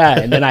works. Yeah.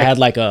 And then I had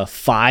like a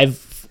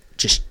 5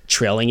 just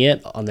trailing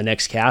it on the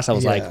next cast. I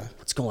was like,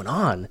 what's going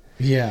on?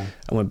 Yeah.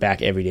 I went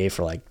back every day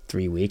for like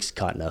 3 weeks,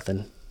 caught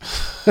nothing.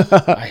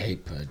 I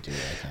hate Pud, dude.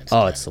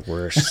 It's the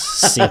worst.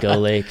 Cinco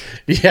Lake.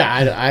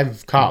 Yeah,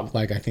 I've caught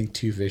like I think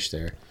 2 fish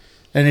there.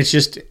 And it's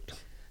just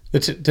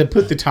to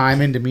put the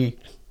time into me.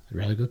 I'd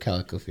rather go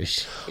calico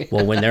fish.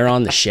 Well, when they're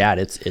on the shad,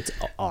 it's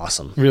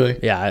awesome. Really?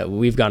 Yeah,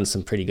 we've gotten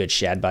some pretty good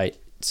shad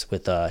bites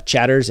with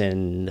chatters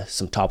and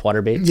some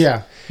topwater baits.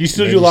 Yeah. You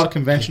still do a lot of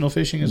conventional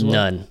fishing as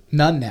well?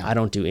 None now? I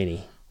don't do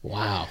any.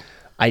 Wow.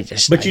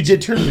 But you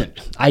did tournament.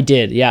 I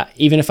did, yeah.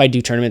 Even if I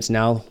do tournaments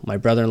now, my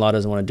brother-in-law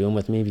doesn't want to do them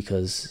with me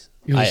because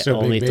I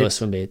only throw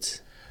swim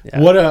baits.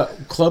 Yeah.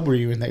 What club were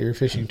you in that you were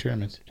fishing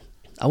tournaments?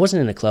 I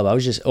wasn't in a club. I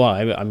was just. Well,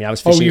 I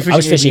was fishing. I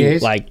was fishing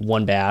ABAs? Like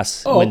one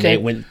bass. Oh, okay.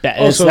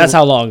 So that's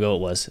how long ago it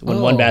was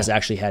when one bass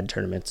actually had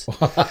tournaments.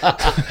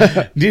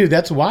 Dude,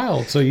 that's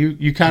wild. So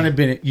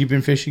you've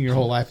been fishing your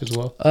whole life as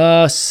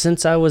well?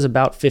 Since I was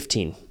about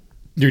 15.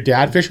 Your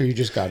dad fished, or you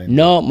just got into it?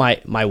 No,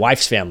 my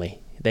wife's family.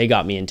 They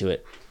got me into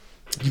it.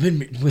 You've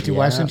been with your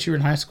wife since you were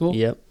in high school?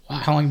 Yep. Wow,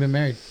 how long have you been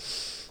married?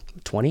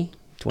 20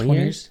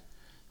 years.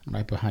 I'm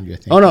right behind you, I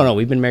think. Oh no,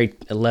 we've been married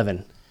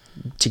 11.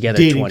 Together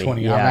dating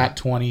 20. Yeah. I'm at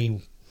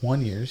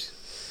 21 years.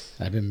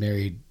 I've been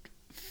married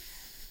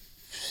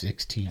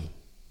 16.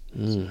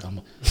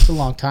 It's a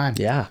long time.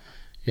 Yeah.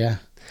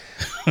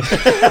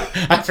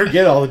 I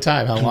forget all the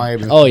time how long I've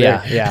been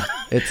married. Yeah.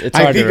 It's hard to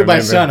remember. I think of my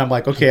son. I'm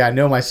like, okay, I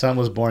know my son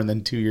was born.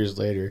 Then 2 years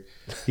later,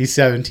 he's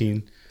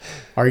 17.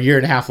 Or a year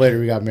and a half later,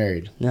 we got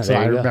married. No, so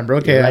I remember.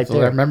 Okay, I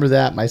remember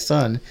that my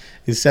son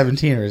is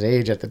 17 or his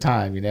age at the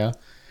time.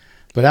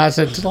 But I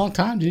said it's a long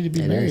time, dude, to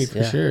be married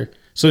for sure.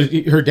 So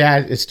her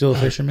dad is still a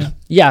fisherman?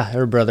 Yeah,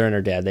 her brother and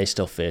her dad, they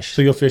still fish.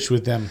 So you'll fish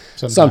with them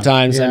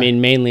sometimes. Yeah. I mean,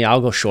 mainly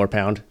I'll go shore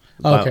pound.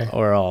 Okay.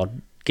 Or I'll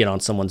get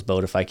on someone's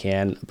boat if I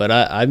can. But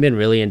I've been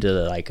really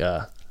into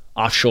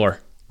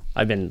offshore.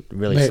 I've been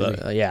really, you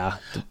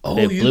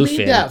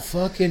made that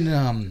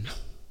fucking,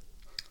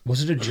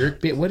 was it a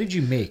jerk bait? What did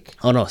you make?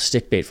 Oh, no,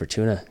 stick bait for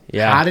tuna.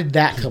 Yeah. How did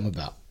that come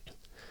about?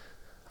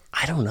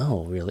 I don't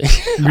know, really.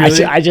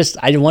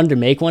 I wanted to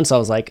make one, so I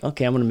was like,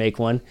 okay, I'm going to make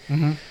one.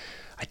 Mm-hmm.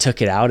 I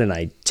took it out and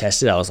I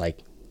tested it. I was like,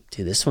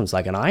 dude, this one's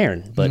like an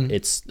iron, but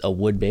it's a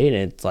wood bait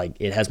and it's like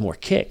it has more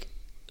kick.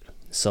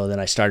 So then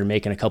I started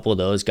making a couple of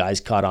those. Guys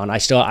caught on. I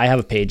have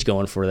a page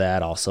going for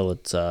that also.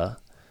 It's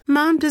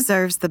Mom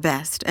deserves the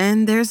best,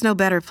 and there's no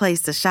better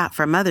place to shop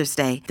for Mother's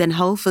Day than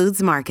Whole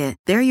Foods Market.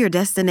 They're your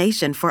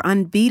destination for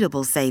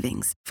unbeatable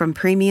savings, from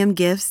premium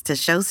gifts to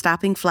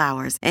show-stopping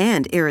flowers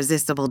and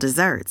irresistible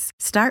desserts.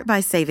 Start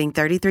by saving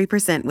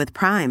 33% with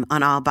Prime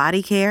on all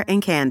body care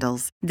and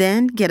candles.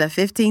 Then get a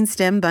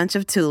 15-stem bunch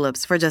of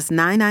tulips for just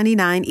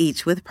 $9.99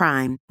 each with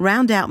Prime.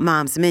 Round out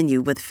Mom's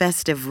menu with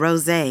festive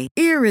rosé,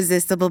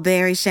 irresistible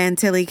berry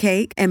chantilly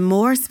cake, and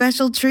more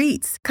special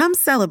treats. Come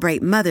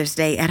celebrate Mother's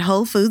Day at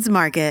Whole Foods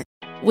Market.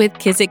 With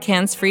Kizik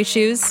hands-free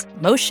shoes,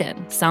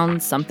 motion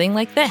sounds something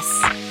like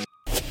this.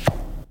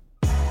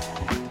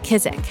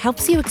 Kizik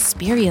helps you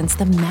experience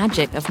the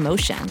magic of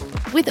motion.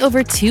 With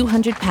over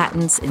 200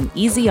 patents and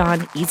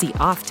easy-on,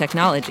 easy-off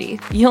technology,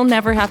 you'll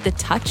never have to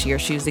touch your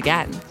shoes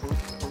again.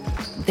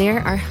 There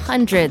are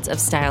hundreds of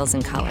styles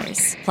and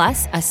colors,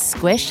 plus a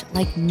squish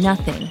like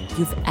nothing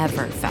you've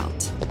ever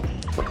felt.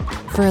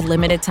 For a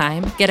limited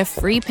time, get a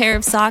free pair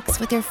of socks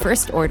with your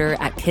first order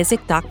at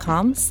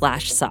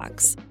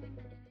kizik.com/socks.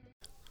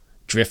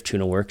 Drift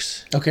Tuna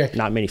Works. Okay.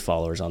 Not many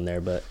followers on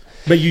there, but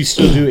you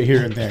still do it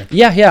here and there.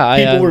 Yeah.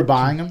 People were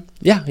buying them?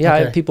 Yeah. Okay. I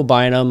have people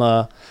buying them.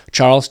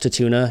 Charles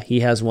Tatuna, he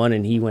has one,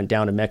 and he went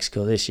down to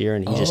Mexico this year,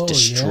 and he just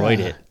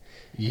destroyed it.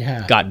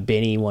 Yeah. Got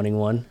Benny wanting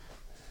one.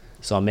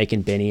 So I'm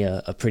making Benny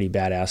a pretty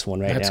badass one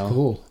now. That's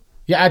cool.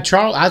 Yeah,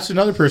 Charles, that's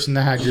another person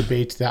that had your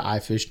baits that I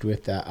fished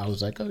with that I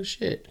was like, oh,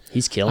 shit.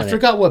 He's killing it. I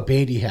forgot what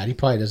bait he had. He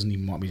probably doesn't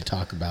even want me to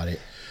talk about it.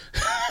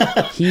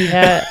 I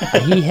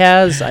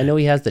know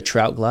he has the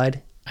Trout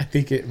Glide. I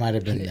think it might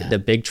have been that. The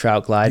big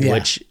Trout Glide,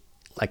 which,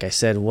 like I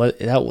said, I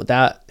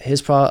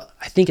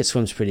think it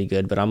swims pretty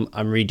good, but I'm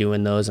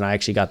redoing those, and I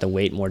actually got the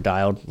weight more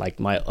dialed, like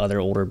my other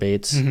older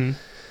baits. Mm-hmm.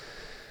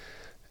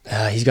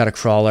 He's got a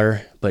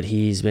crawler, but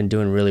he's been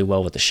doing really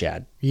well with the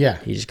shad. Yeah.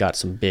 He just got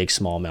some big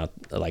smallmouth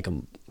like a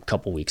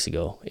couple weeks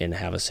ago in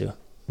Havasu.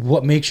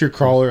 What makes your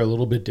crawler a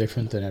little bit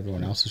different than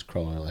everyone else's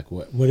crawler? Like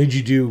what did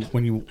you do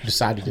when you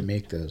decided to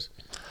make those?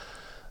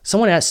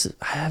 Someone asked,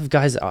 I have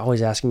guys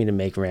always asking me to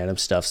make random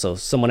stuff. So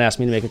someone asked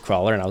me to make a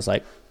crawler, and I was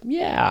like,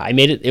 yeah, I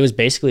made it. It was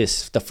basically,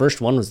 the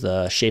first one was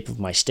the shape of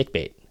my stick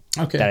bait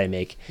that I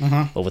make,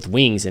 but with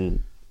wings,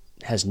 and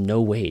has no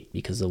weight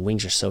because the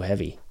wings are so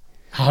heavy.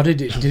 How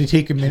did it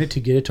take a minute to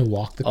get it to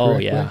walk the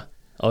correct way?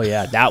 Oh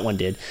yeah, that one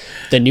did.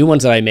 The new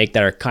ones that I make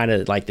that are kind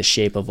of like the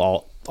shape of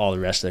all the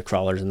rest of the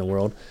crawlers in the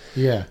world.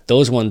 Yeah.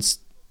 Those ones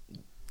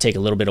take a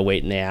little bit of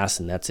weight in the ass,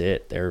 and that's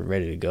it. They're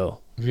ready to go.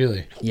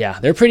 Really? Yeah,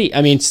 they're pretty.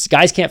 I mean,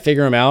 guys can't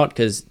figure them out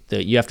because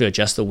you have to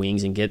adjust the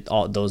wings and get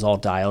those all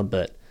dialed.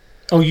 But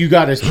you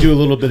got to do a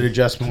little bit of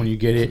adjustment when you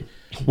get it.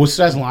 What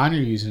size line are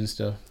you using and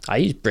stuff? I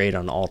use braid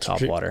on all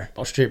top water.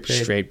 Oh, straight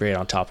braid. Straight braid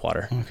on top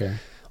water. Okay.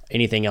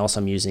 Anything else,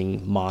 I'm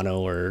using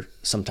mono or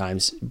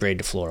sometimes braid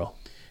to fluoro.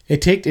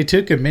 It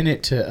took a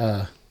minute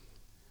for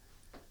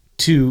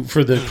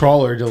the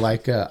crawler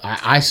to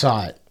I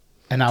saw it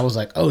and I was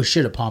like, oh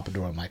shit, a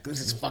pompadour. I'm like, this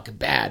is fucking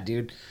bad,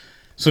 dude.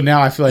 So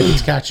now I feel like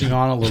it's catching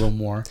on a little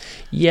more.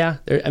 Yeah,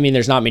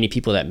 there's not many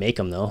people that make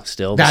them though.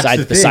 Still,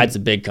 That's besides the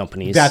big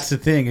companies. That's the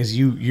thing is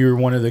you're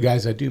one of the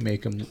guys that do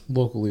make them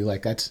locally.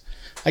 Like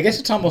I guess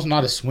it's almost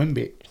not a swim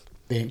bait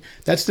thing.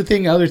 That's the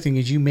thing. The other thing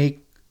is you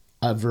make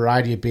a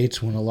variety of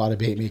baits when a lot of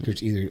bait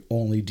makers either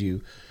only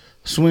do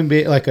swim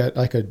bait like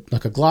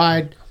a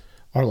glide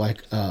or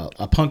like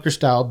a punker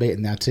style bait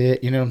and that's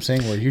it. You know what I'm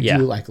saying? Where you do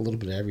like a little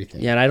bit of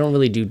everything. Yeah, and I don't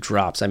really do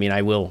drops. I mean,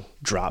 I will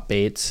drop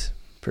baits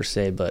per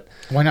se, but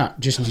why not?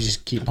 You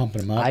just keep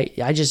pumping them up.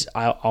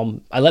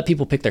 I let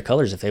people pick their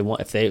colors if they want.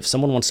 If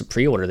someone wants to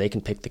pre-order, they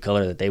can pick the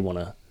color that they want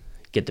to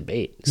get the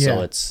bait. Yeah.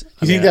 So it's.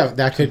 You think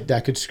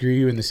that could screw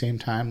you in the same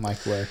time, like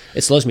where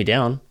it slows me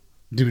down.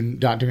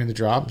 Not doing the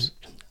drops.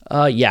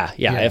 Yeah.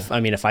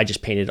 If I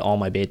just painted all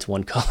my baits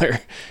one color,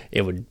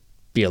 it would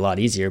be a lot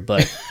easier.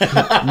 But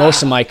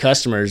most of my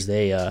customers,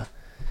 they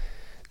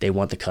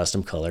want the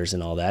custom colors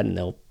and all that, and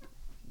they'll.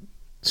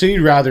 So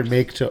you'd rather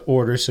make to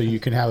order so you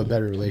can have a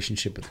better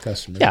relationship with the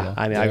customer. Yeah,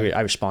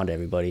 I respond to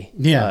everybody.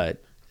 Yeah,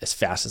 as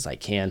fast as I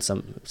can.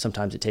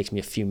 Sometimes it takes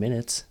me a few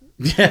minutes.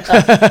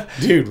 Yeah,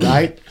 dude,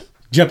 right?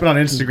 Jumping on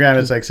Instagram,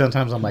 it's like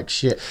sometimes I'm like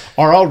shit,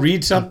 or I'll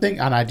read something,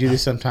 and I do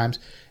this sometimes,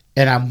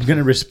 and I'm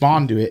gonna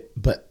respond to it,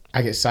 but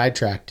I get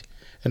sidetracked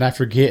and I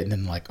forget, and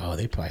then like, oh,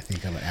 they probably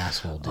think I'm an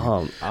asshole,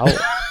 dude.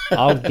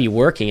 I'll be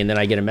working, and then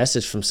I get a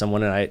message from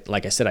someone, and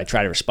like I said, I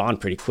try to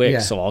respond pretty quick,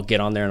 so I'll get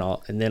on there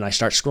and then I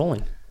start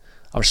scrolling.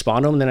 I'll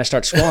respond to them, and then I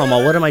start scrolling.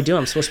 Well, what am I doing?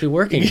 I'm supposed to be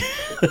working.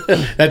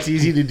 That's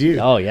easy to do.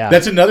 Oh, yeah.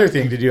 That's another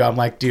thing to do. I'm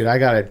like, dude, I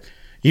got to,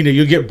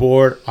 you'll get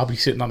bored. I'll be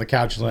sitting on the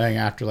couch laying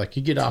after, like,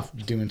 you get off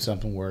doing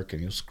something work,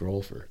 and you'll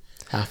scroll for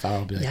half hour.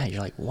 I'll be like, yeah,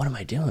 you're like, what am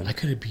I doing? I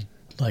could be,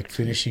 like,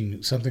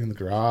 finishing something in the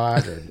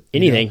garage or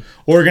anything.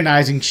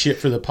 Organizing shit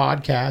for the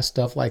podcast,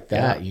 stuff like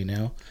that,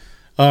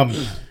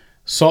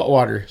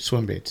 Saltwater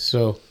swim baits.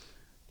 So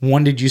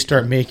when did you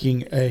start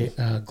making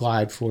a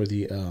glide for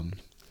the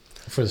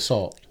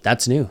salt?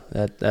 That's new.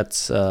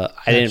 That's I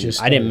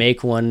didn't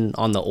make one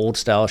on the old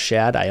style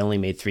shad. I only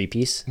made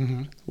 3-piece,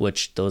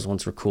 which those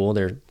ones were cool.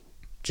 They're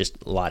just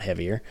a lot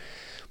heavier.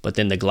 But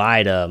then the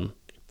glide,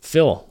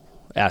 Phil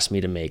asked me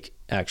to make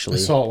actually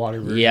the saltwater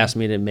version. He asked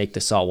me to make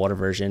the saltwater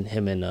version.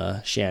 Him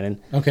and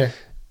Shannon. Okay.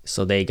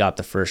 So they got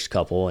the first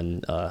couple,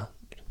 and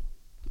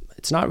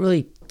it's not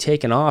really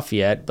taken off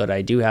yet. But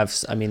I do have.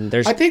 I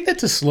think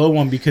that's a slow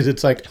one because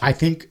it's like I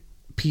think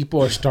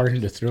people are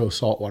starting to throw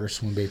saltwater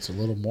swim baits a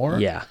little more.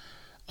 Yeah.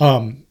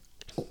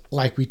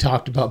 Like we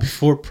talked about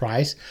before,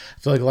 price. I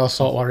feel like a lot of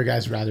saltwater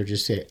guys rather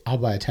just say, "I'll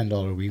buy a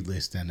 $10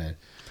 weedless" than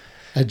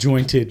a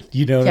jointed.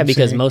 You know? Yeah,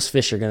 because most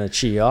fish are gonna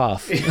chew you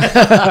off.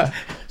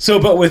 So,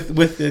 but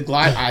with the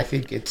glide, I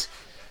think it's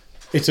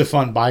a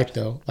fun bite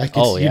though. Like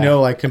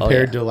it's,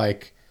 compared to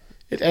like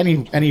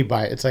any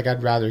bite, it's like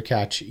I'd rather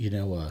catch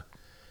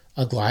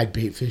a glide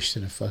bait fish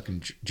than a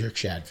fucking jerk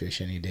shad fish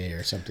any day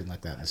or something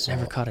like that. I've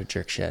never caught a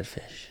jerk shad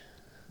fish.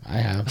 I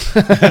have.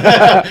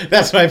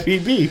 That's my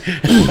PB.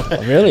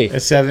 Oh, really? A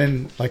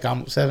 7, like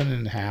I'm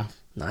 7.5.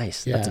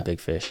 Nice. Yeah. That's a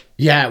big fish.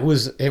 Yeah, it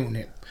was.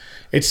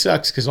 It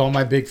sucks because all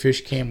my big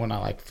fish came when I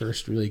like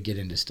first really get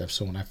into stuff.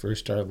 So when I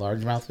first started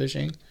largemouth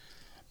fishing,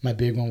 my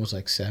big one was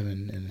like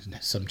 7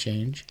 and some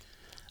change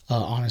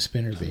on a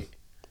spinner bait.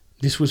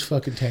 This was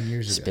fucking 10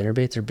 years ago. Spinner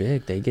baits are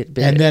big. They get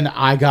big. And then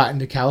I got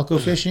into calico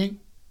fishing,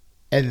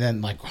 and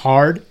then like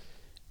hard.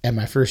 And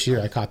my first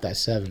year, I caught that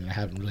 7, and I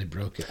haven't really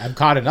broke it. I've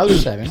caught another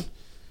 7.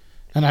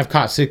 And I've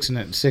caught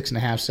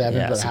 6.5,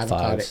 7, but I haven't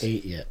caught an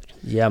 8 yet.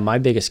 Yeah, my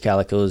biggest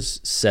calico is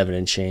 7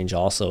 and change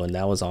also, and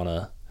that was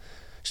on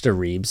just a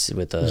Reeves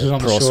with a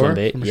pearl swim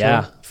bait.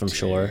 From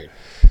shore.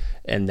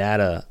 And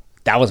that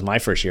was my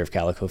first year of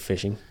calico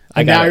fishing.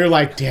 And now you're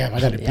like, damn, I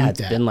got to beat that.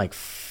 It's been like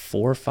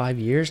 4 or 5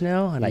 years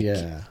now, and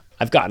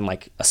I've gotten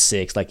like a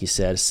 6, like you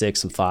said, 6,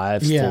 some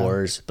 5s,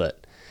 4s,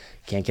 but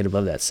can't get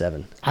above that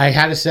 7. I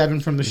had a 7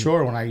 from the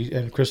shore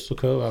in Crystal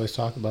Cove. I always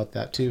talk about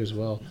that too as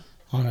well.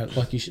 On a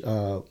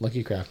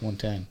Lucky Craft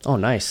 110. Oh,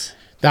 nice.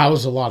 That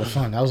was a lot of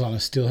fun. That was on a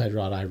steelhead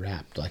rod I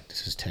wrapped. Like,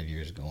 this is 10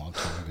 years ago, a long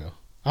time ago.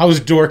 I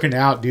was dorking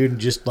out, dude, and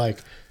just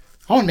like,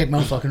 I want to make my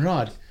own fucking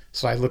rod.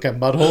 So I look at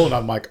Mudhole, and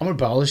I'm like, I'm going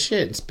to buy all this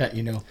shit. And spent,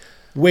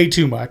 way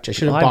too much. I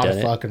should have bought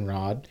a fucking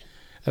rod.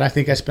 And I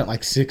think I spent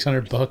like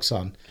 $600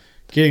 on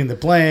getting the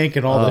blank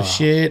and all the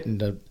shit.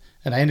 And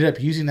I ended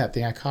up using that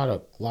thing. I caught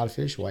a lot of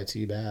fish, white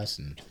sea bass,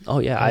 and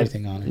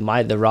everything on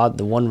it.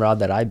 The one rod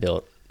that I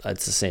built,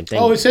 it's the same thing.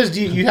 Oh, it says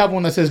you have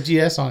one that says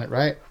GS on it,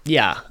 right?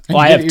 Yeah. Well,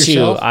 I have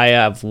 2. I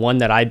have one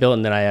that I built,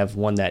 and then I have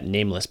one that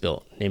Nameless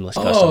built. Nameless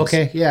Customs. Oh,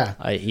 okay, yeah.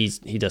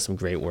 He does some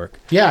great work.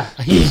 Yeah,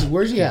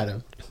 where's he out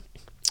of?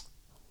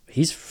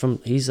 He's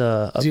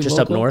just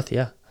up north.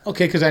 Yeah.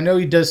 Okay, because I know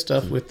he does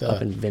stuff with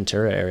up in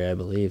Ventura area, I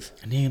believe.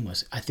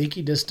 Nameless. I think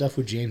he does stuff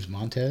with James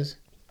Montez.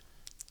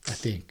 I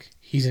think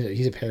he's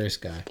a Paris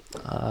guy.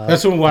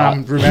 That's the one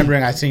I'm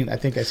remembering. I think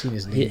I've seen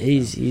his name.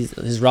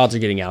 His rods are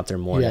getting out there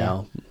more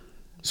now.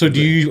 So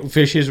do you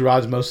fish his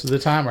rods most of the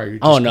time? Or are you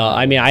just no.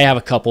 I have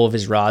a couple of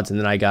his rods, and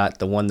then I got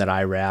the one that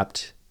I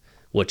wrapped,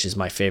 which is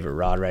my favorite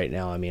rod right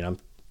now.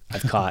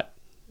 I've caught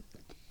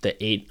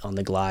the 8 on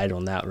the Glide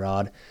on that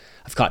rod.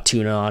 I've caught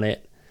tuna on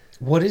it.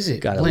 What is it?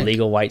 Got Blink. a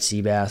legal white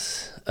sea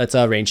bass. It's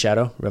a Rain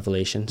Shadow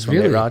Revelation swim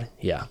Really? bait rod.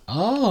 Yeah.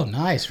 Oh,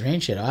 nice. Rain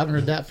Shadow. I haven't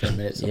heard that for a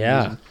minute.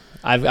 Yeah. Reason.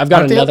 I've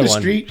got Aren't another they up the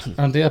one. Street?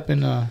 Aren't they up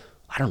in? I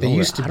don't they know.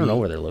 used to I don't be. know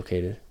where they're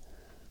located.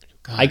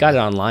 God. I got it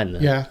online though.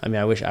 Yeah. I mean,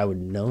 I wish I would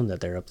have known that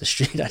they're up the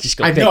street. I just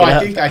go I pick know.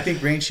 it up. I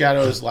think Rain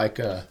Shadow is like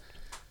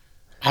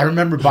I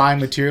remember buying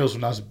materials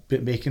when I was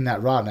making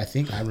that rod,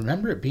 and I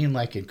remember it being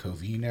like in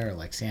Covina or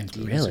like San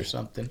Dimas Really? or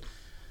something.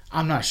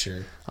 I'm not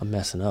sure. I'm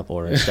messing up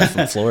ordering stuff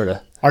from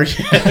Florida. Are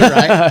you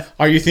right?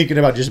 Are you thinking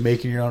about just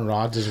making your own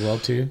rods as well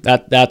too?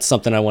 That's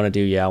something I want to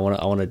do. Yeah, I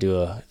want to do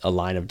a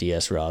line of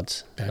DS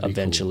rods That'd be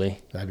eventually. cool.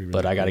 That'd be really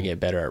but I got to cool. get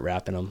better at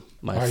wrapping them.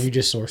 Or you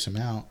just source them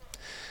out?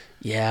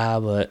 Yeah,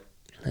 but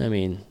I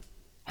mean,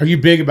 Are you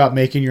big about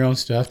making your own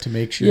stuff to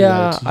make sure?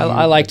 yeah, that it's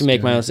I like to that's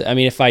make my good? own. I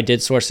mean, if I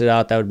did source it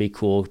out, that would be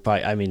cool.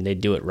 Probably, I mean, they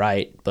do it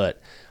right, but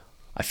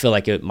I feel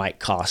like it might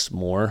cost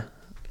more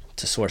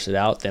to source it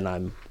out than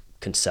I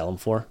can sell them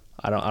for.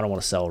 I don't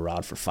want to sell a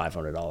rod for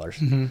 $500.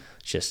 Mm-hmm.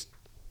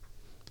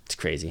 It's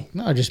crazy.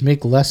 No, just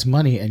make less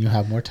money and you'll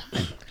have more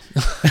time.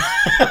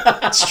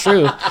 It's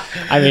true.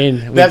 I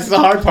mean, That's the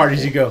hard part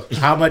is you go,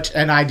 how much?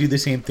 And I do the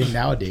same thing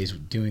nowadays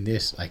doing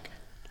this. Like,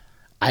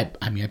 I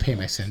pay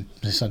my son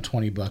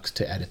 $20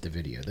 to edit the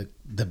video.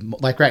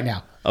 Like right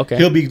now. Okay.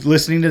 He'll be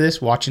listening to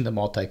this, watching the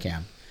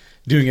multicam,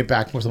 doing it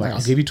back and forth. I'm like,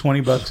 I'll give you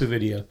 $20 a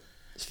video.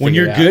 When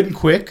figure you're it out. good and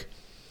quick,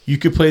 you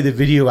could play the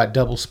video at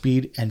double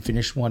speed and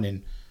finish one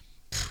in,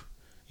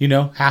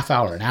 half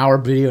hour, an hour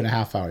video and a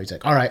half hour. He's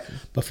like, all right,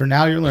 but for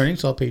now you're learning,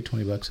 so I'll pay you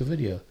 $20 a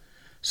video.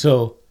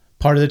 So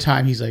part of the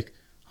time he's like,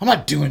 I'm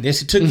not doing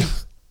this. It took me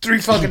 3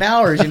 fucking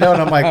hours, And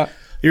I'm like,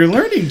 you're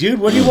learning, dude.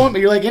 What do you want?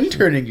 You're like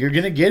interning. You're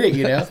going to get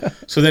it,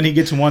 So then he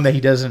gets one that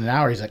he does in an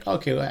hour. He's like,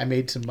 okay, well, I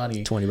made some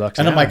money. $20 And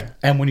an I'm like, hour.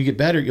 and when you get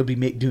better, you'll be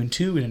doing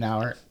 2 in an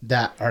hour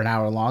that are an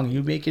hour long, and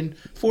you're making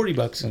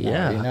 $40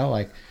 an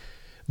hour,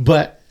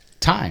 but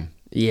time.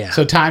 Yeah.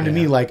 So time to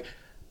me, like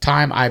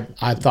time,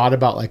 I thought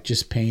about like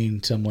just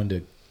paying someone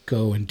to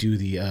go and do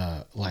the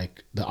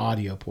the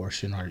audio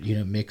portion or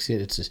mix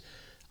it. It's just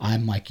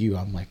I'm like you.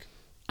 I'm like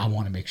I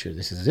want to make sure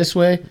this is this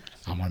way.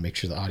 I want to make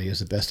sure the audio is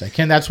the best I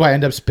can. That's why I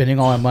end up spending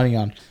all my money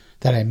on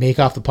that I make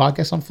off the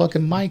podcast on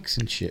fucking mics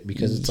and shit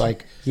because it's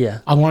like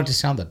I want it to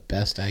sound the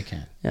best I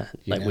can. Yeah,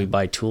 like we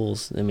buy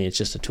tools. I mean, it's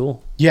just a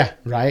tool. Yeah,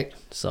 right.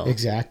 So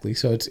exactly.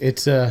 So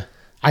it's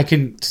I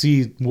can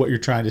see what you're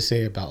trying to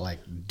say about like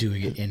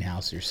doing it in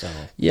house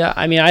yourself. Yeah,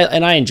 I mean,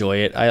 I enjoy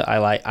it.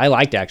 I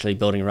liked actually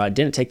building a rod. It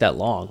didn't take that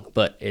long,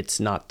 but it's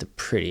not the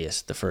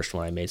prettiest. The first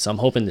one I made, so I'm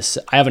hoping this.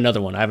 I have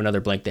another one. I have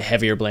another blank, the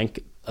heavier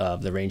blank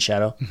of the Rain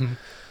Shadow. Mm-hmm.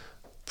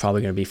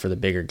 Probably going to be for the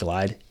bigger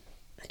Glide,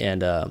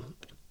 and I'm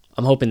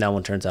hoping that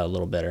one turns out a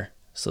little better.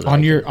 So that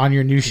On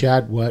your new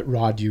shad, what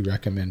rod do you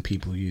recommend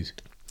people use?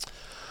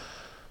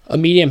 a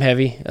medium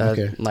heavy,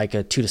 Okay. like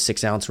a 2 to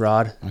 6 ounce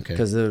rod. Okay.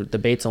 Because the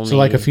bait's only So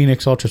like a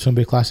Phoenix Ultra Swim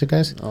Bait Classic,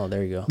 guys? Oh,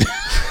 there you go.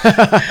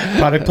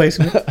 Product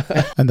placement.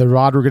 And the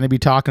rod we're going to be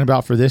talking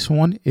about for this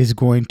one is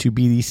going to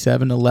be the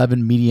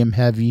 711 medium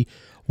heavy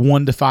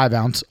 1 to 5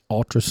 ounce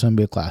Ultra Swim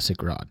Bait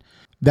Classic rod.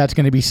 That's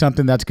going to be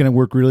something that's going to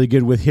work really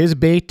good with his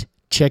bait.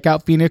 Check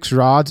out Phoenix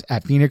Rods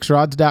at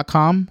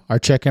phoenixrods.com or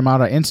check him out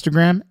on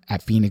Instagram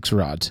at Phoenix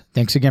Rods.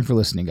 Thanks again for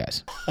listening,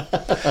 guys.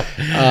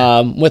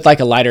 With like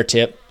a lighter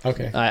tip.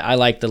 Okay. I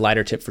like the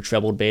lighter tip for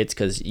trebled baits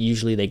because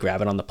usually they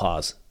grab it on the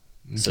paws.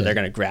 So they're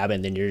going to grab it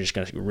and then you're just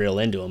going to reel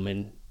into them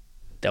and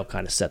they'll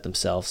kind of set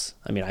themselves.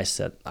 I mean, I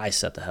set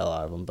the hell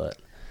out of them, but.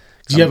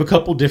 Do you have a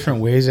couple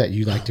different ways that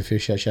you like to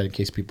fish that shad in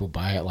case people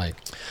buy it? Like,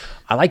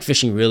 I like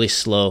fishing really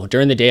slow.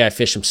 During the day, I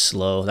fish them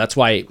slow. That's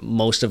why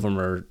most of them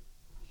are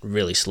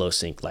really slow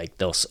sink. Like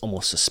they'll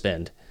almost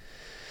suspend.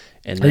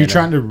 And are you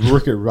trying to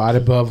work it right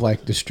above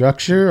like the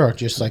structure or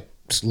just like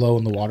slow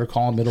in the water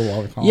column, middle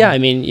water column? Yeah, I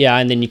mean,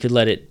 and then you could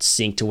let it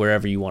sink to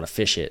wherever you want to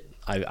fish it.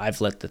 I've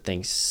let the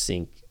thing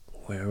sink.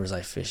 Where was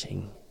I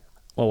fishing?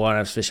 Well, when I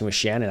was fishing with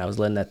Shannon, I was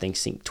letting that thing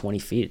sink 20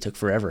 feet. It took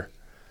forever.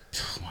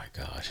 Oh my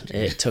gosh. Dude.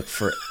 It took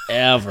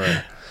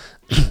forever.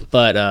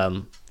 But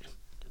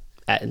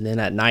and then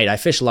at night, I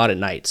fish a lot at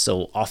night,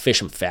 so I'll fish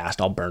them fast.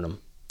 I'll burn them.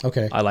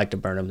 Okay. I like to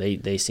burn them.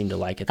 They seem to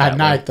like it At that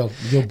night, way. though.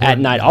 You'll burn At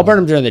night. them. I'll burn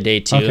them during the day,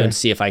 too, Okay. and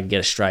see if I can get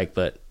a strike.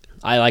 But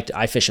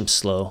I fish them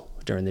slow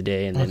during the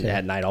day, and then Okay.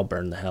 at night, I'll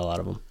burn the hell out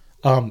of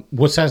them.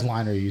 What size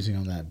line are you using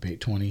on that bait?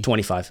 20?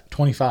 25.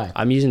 25.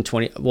 I'm using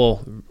 20.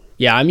 Well,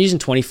 yeah, I'm using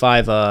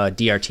 25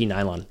 DRT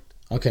nylon.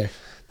 Okay.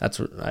 That's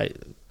what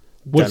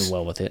What's- done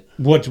well with it.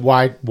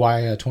 Why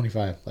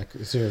 25? Like,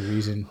 is there a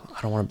reason?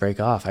 I don't want to break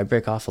off. I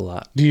break off a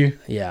lot. Do you?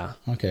 Yeah.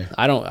 Okay.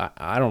 I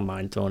don't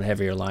mind throwing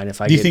heavier line if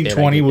I. Do you get think bit,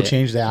 I 20 get will bit.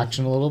 change the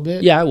action a little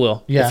bit? Yeah, I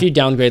will. Yeah. If you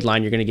downgrade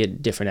line, you're going to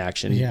get different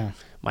action. Yeah.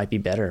 Might be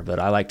better, but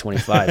I like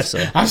 25.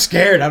 So I'm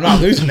scared. I'm not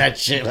losing that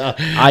shit.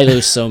 I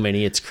lose so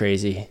many. It's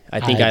crazy. I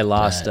think I I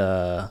lost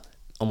bet.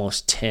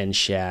 almost 10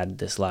 shad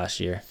this last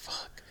year.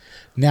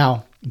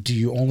 Now, do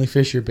you only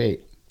fish your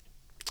bait?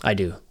 I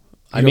do.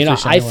 I mean,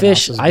 I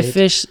fish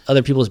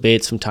other people's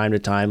baits from time to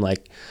time.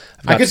 Like,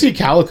 I can see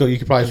calico. You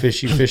could probably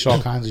fish. You fish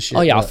all kinds of shit.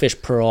 Oh yeah, I'll fish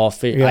pearl.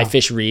 I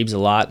fish reebs a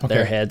lot. Okay.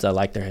 Their heads, I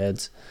like their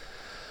heads.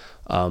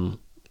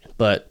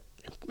 But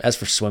as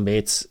for swim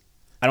baits,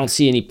 I don't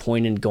see any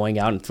point in going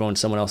out and throwing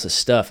someone else's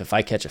stuff. If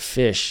I catch a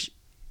fish,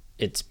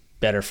 it's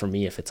better for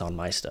me if it's on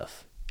my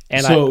stuff.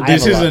 And so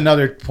this is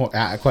another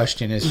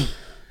question: is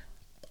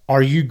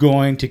are you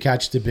going to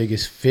catch the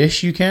biggest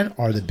fish you can,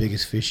 or the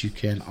biggest fish you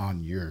can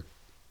on your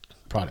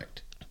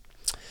product?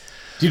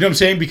 Do you know what I'm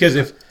saying? Because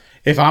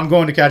if I'm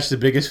going to catch the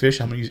biggest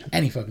fish, I'm going to use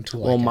any fucking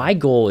tool. Well, my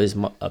goal is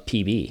a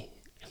PB.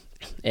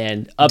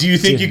 And do you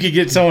think you could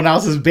get someone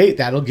else's bait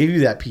that'll give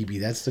you that PB?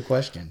 That's the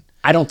question.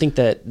 I don't think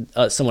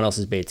that someone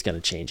else's bait's going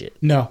to change it.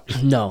 No.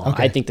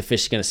 Okay. I think the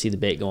fish is going to see the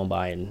bait going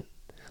by, and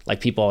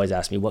like people always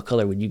ask me, what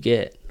color would you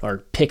get? Or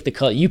pick the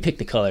color. You pick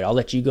the color. I'll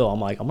let you go. I'm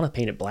like, I'm going to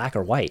paint it black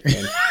or white.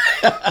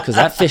 Because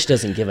that fish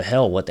doesn't give a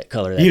hell what that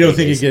color that you don't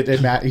think is. You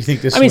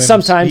think this? I mean,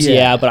 sometimes,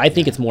 yeah, but I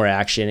think it's more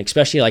action,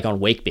 especially like on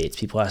wake baits.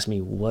 People ask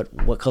me,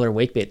 what color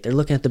wake bait? They're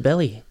looking at the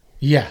belly.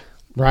 Yeah,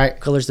 right.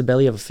 What color's the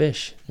belly of a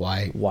fish?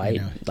 White,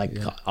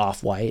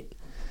 off-white.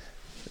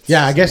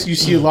 Yeah, I guess you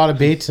see a lot of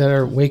baits that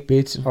are wake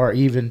baits or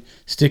even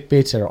stick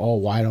baits that are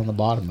all white on the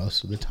bottom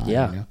most of the time.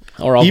 Yeah, you know?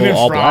 or even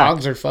all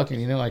frogs black. are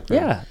fucking, like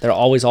yeah, they're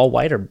always all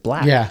white or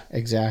black. Yeah,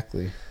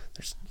 exactly.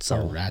 There's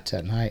some rats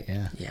at night.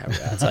 Yeah,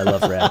 rats. I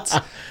love rats.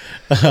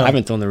 I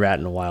haven't thrown the rat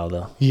in a while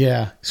though.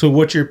 Yeah. So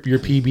what's your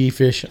PB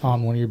fish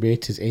on one of your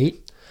baits is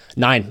 8?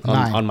 9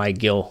 on my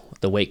gill,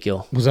 the wake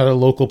gill. Was that a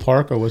local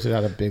park or was it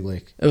at a big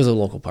lake? It was a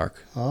local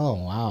park. Oh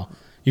wow.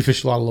 You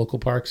fish a lot of local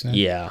parks now?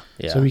 Yeah.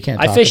 So we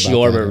can't. I fish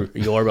Yorba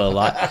a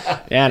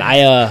lot, and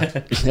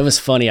it was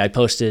funny. I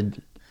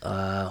posted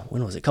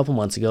when was it? A couple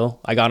months ago.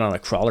 I got on a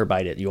crawler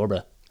bite at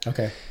Yorba.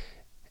 Okay.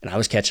 And I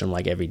was catching them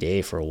like every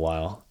day for a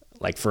while,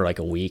 like for like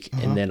a week,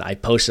 and then I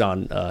posted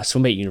on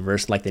Swimbait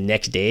Universe like the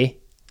next day.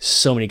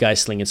 So many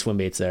guys slinging swim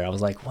baits there. I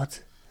was like,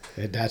 what?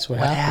 That's what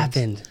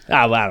happened.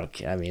 I don't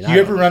care. I mean, you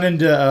ever run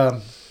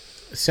into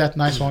Seth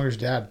Niswanger's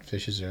dad?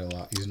 Fishes there a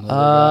lot. He's an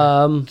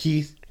older guy.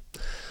 Keith.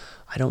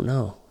 I don't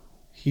know.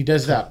 He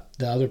does the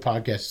other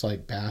podcasts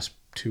like Bass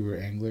Tour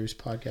Anglers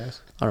podcast.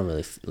 I don't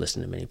really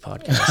listen to many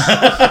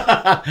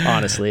podcasts,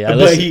 honestly.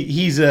 But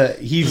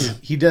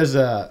he does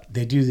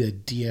they do the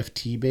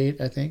DFT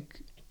bait, I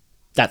think.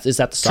 Is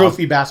that the soft?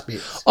 Trophy bass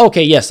bait?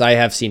 Okay, yes, I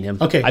have seen him.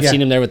 Okay, I've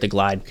seen him there with the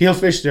Glide. He'll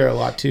fish there a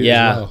lot too.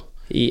 Yeah,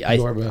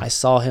 as well. I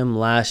saw him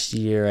last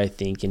year, I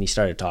think, and he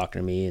started talking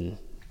to me and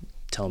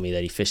telling me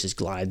that he fishes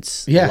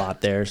glides a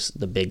lot there,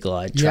 the big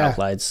glide, trout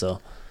glides.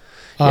 So,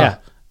 yeah.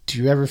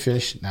 Do you ever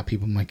fish? Now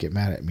people might get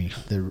mad at me.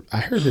 I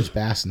heard there's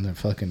bass in the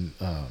fucking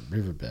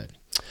riverbed.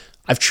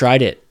 I've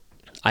tried it.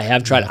 I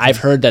have tried. I've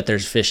heard that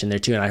there's fish in there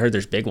too, and I heard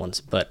there's big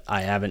ones, but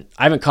I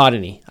haven't caught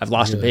any. I've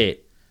lost a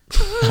bait.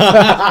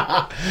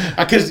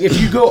 Because if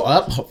you go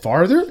up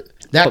farther,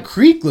 that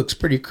creek looks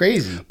pretty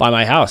crazy. By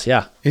my house,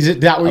 yeah. Is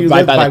it that where you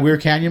live by Weir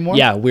Canyon more?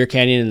 Yeah, Weir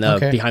Canyon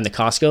behind the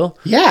Costco.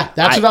 Yeah,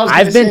 that's what I was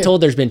going to say. I've been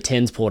told there's been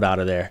tins pulled out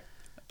of there.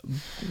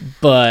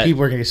 But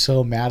people are going to get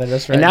so mad at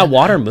us right now. And that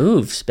water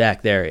moves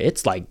back there.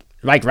 It's like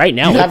right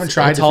now. You haven't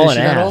tried to fish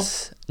at all?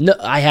 No,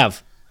 I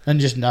have. And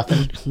just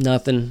nothing?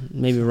 Nothing.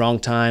 Maybe wrong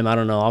time. I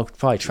don't know. I'll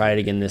probably try it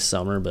again this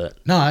summer. But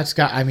no,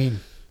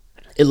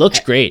 it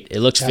looks great. It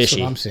looks that's fishy.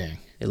 That's what I'm saying.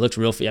 It looks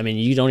real. I mean,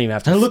 you don't even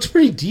have to. And it looks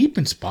pretty deep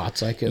in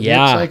spots. Like it looks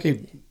like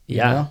it. You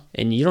know?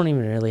 And you don't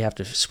even really have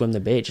to swim the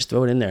bait. Just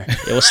throw it in there.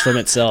 It will swim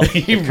itself.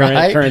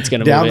 Right? Current's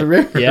going to down move the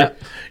river. Yeah,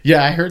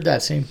 yeah. I heard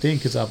that same thing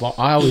because I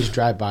always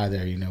drive by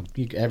there.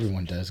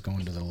 Everyone does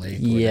going to the lake.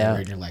 Or whatever,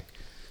 and you're like,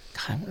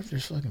 God, I wonder if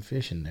there's fucking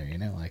fish in there.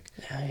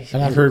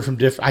 And I've heard from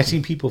different. I've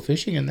seen people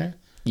fishing in there.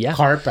 Yeah,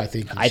 carp. I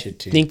think I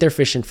think they're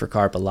fishing for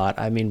carp a lot.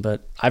 I mean,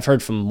 but I've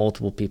heard from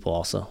multiple people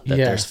also that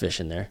there's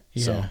fish in there.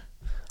 Yeah. So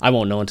I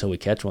won't know until we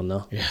catch one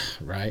though. Yeah,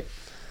 right.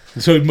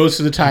 So most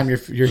of the time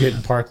you're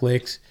hitting park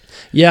lakes.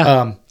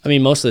 Yeah. I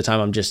mean, most of the time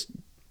I'm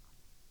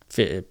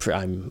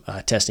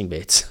testing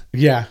baits.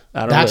 Yeah.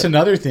 That's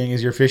another thing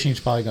is your fishing's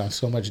probably gone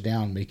so much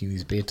down making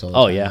these baits all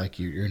the time. Yeah. Like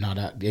you're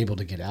not able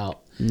to get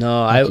out.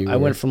 No, I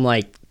went from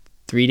like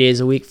 3 days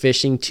a week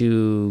fishing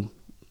to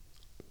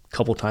a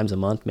couple times a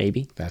month,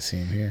 maybe. That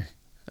same here.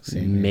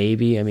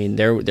 Maybe. I mean,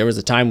 there was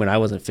a time when I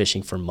wasn't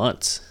fishing for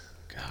months.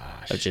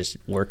 I was just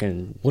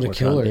working. What a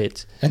killer!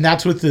 Baits. And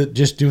that's with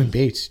just doing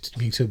baits, just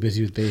being so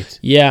busy with baits.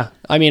 Yeah,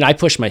 I mean, I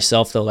push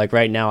myself though. Like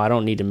right now, I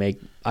don't need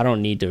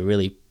to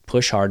really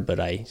push hard,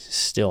 but I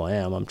still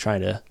am. I'm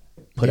trying to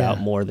put out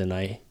more than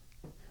I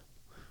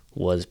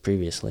was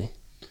previously.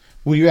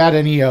 Will you add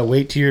any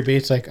weight to your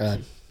baits, like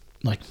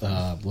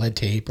lead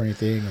tape or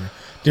anything, or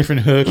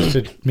different hooks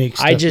to make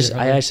stuff?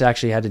 I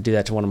actually had to do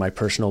that to one of my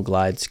personal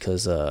glides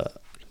because I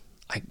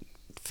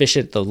fish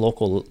at the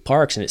local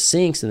parks and it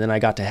sinks, and then I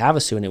got to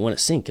Havasu and it wouldn't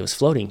sink. It was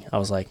floating. I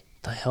was like,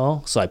 the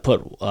hell? So I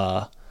put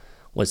the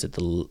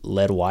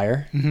lead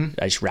wire? Mm-hmm.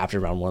 I just wrapped it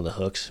around one of the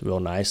hooks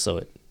real nice, so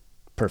it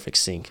perfect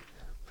sink.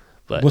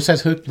 But what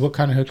size hook? What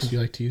kind of hooks do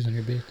you like to use on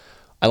your bait?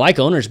 I like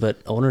Owners,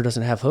 but Owner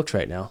doesn't have hooks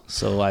right now,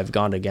 so I've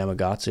gone to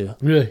Gamakatsu.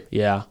 Really?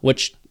 Yeah,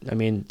 which I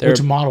mean, they're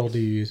Which model do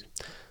you use?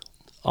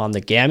 on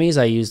the Gammies.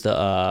 I use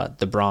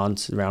the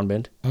bronze round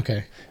bend.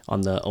 Okay.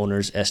 On the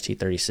Owners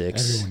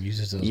ST36. Everyone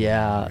uses those.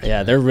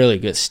 Yeah, they're really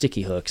good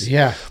sticky hooks.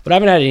 Yeah. But I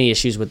haven't had any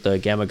issues with the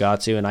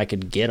Gamakatsu, and I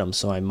could get them,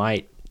 so I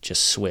might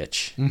just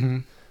switch. Mm-hmm.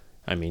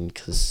 I mean,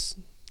 because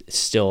it's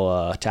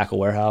still Tackle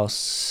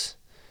Warehouse.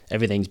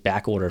 Everything's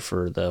back order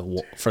for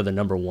the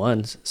number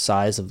one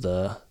size of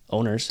the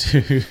Owners.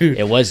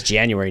 It was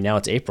January, now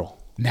it's April.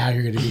 Now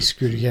you're going to be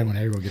screwed again when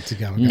everyone gets to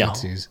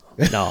Gamakatsus.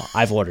 No,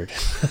 I've ordered.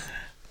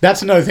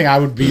 That's another thing I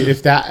would be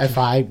if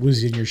I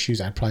was in your shoes,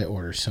 I'd probably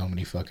order so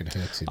many fucking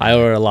hooks. I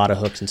order a lot of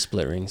hooks and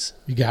split rings.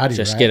 You got to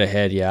just right? get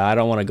ahead. Yeah, I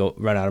don't want to go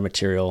run out of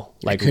material.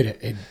 Like,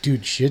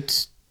 dude,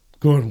 shit's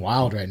going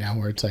wild right now.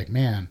 Where it's like,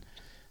 man,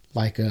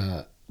 like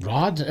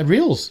rods and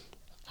reels.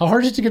 How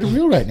hard is it to get a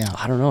reel right now?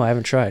 I don't know. I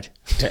haven't tried.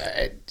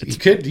 You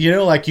could,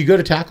 like you go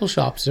to tackle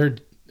shops,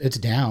 it's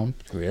down.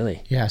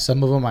 Really? Yeah,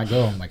 some of them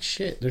I'm like,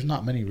 shit. There's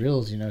not many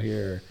reels,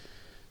 here.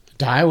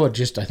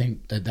 Daiwa I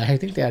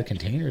think they had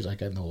containers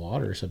like in the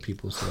water. Some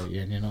people say,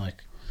 and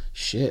like,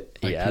 shit.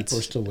 Like yeah, people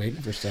are still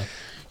waiting for stuff.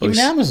 Even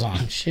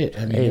Amazon, shit.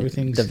 I mean,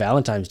 everything's. The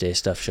Valentine's Day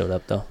stuff showed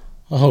up though.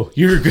 Oh,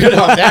 you're good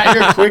on that.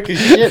 You're quick as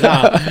shit.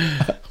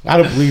 I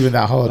don't believe in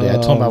that holiday.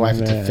 I told my wife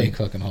it's a fake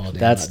fucking holiday.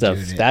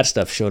 That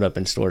stuff showed up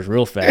in stores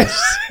real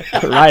fast,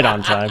 right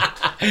on time.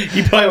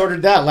 You probably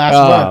ordered that last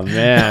month. Oh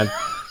man.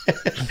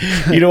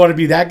 You don't want to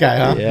be that guy,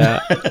 huh?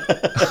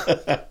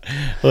 Yeah.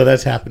 Well,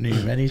 that's happened to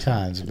you many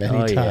times.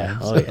 Yeah.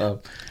 Oh, yeah.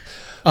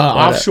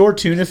 Offshore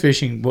tuna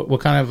fishing.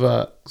 What kind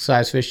of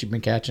size fish you've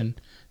been catching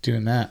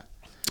doing that?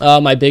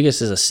 My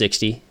biggest is a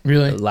 60.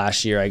 Really?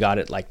 Last year I got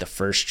it like the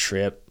first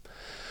trip.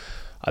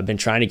 I've been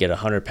trying to get a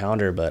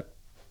 100-pounder, but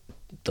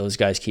those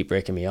guys keep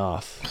breaking me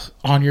off.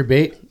 On your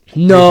bait?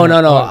 No.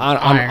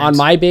 On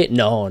my bait?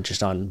 No,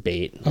 just on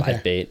bait,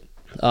 live bait.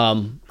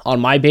 On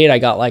my bait, I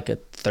got like a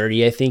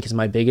 30, I think, is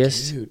my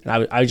biggest. Dude.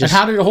 And I just. And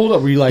how did it hold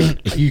up? Were you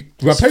like, you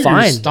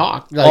fine.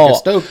 Stocked, like a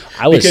stoke?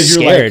 I was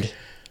scared. Like,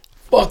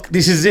 fuck,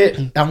 this is it.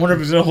 I wonder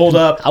if it's going to hold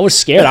up. I was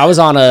scared. I was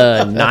on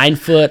a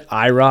 9-foot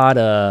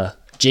iRod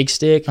jig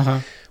stick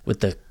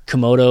with the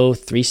Komodo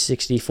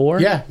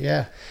 364.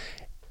 Yeah.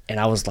 And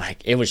I was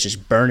like, it was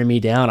just burning me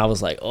down. I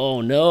was like,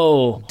 oh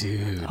no.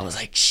 Dude. I was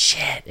like,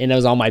 shit. And it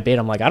was on my bait.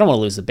 I'm like, I don't want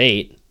to lose the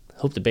bait.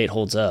 Hope the bait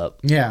holds up.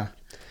 Yeah.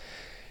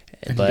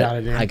 But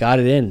I got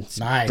it in.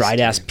 Nice. Bright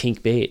ass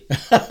pink bait.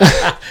 Well,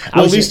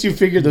 at least you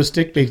figured those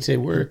stick baits, they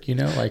work,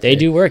 like they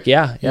do work.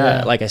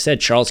 Yeah. Like I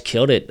said, Charles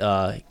killed it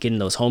getting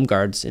those home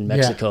guards in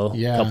Mexico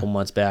a couple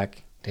months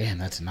back. Damn,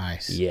 that's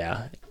nice.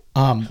 Yeah.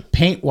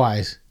 Paint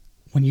wise,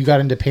 when you got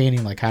into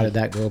painting, like how did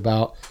that go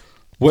about?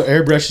 What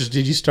airbrushes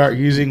did you start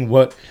using?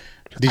 What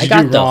did you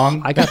do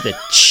wrong? I got the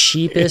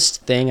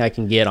cheapest thing I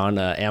can get on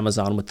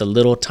Amazon with the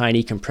little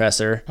tiny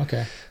compressor.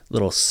 Okay.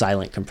 Little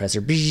silent compressor.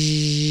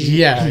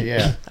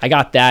 Yeah. I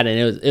got that,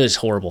 and it was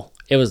horrible.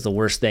 It was the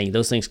worst thing.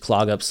 Those things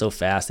clog up so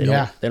fast. They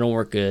don't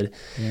work good.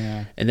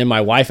 Yeah. And then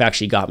my wife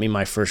actually got me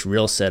my first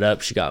reel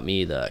setup. She got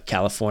me the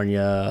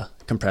California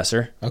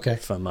compressor. Okay.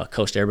 From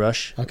Coast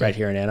Airbrush right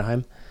here in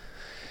Anaheim,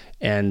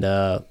 and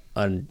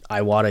an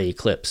Iwata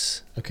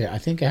Eclipse. Okay, I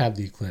think I have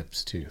the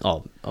Eclipse too.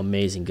 Oh,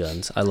 amazing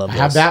guns! I love. I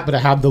have that, but I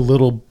have the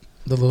little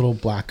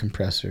black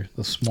compressor,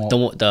 the small,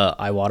 the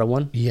Iwata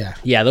one.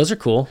 Yeah, those are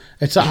cool.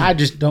 I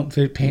just don't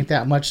paint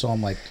that much, so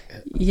I'm like.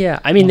 Yeah,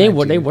 I mean they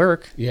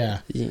work. Yeah,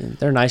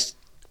 they're nice.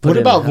 What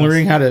about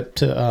learning how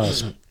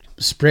to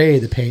spray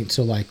the paint?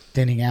 So like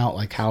thinning out,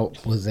 like how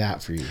was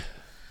that for you?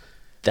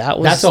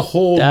 That's a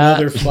whole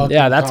other fucking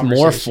that's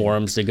more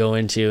forums to go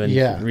into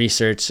and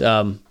research.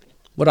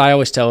 What I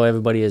always tell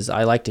everybody is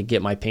I like to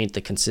get my paint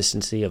the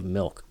consistency of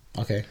milk.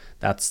 Okay.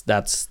 That's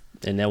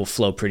and that will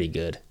flow pretty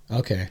good.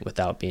 Okay.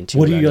 Without being too.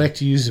 What do you like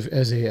to use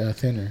as a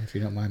thinner, if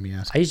you don't mind me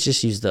asking? I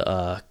just use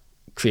the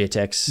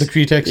Createx. The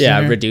Createx.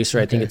 Yeah, reducer.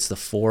 Okay. I think it's the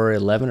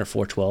 411 or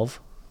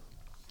 412.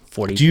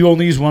 40. Do you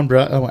only use one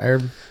brush?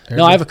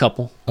 No, I have a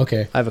couple.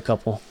 Okay. I have a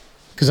couple.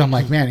 Because I'm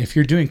like, man, if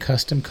you're doing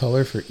custom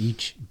color for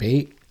each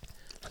bait,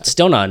 it's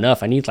still not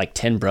enough. I need like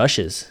 10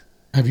 brushes.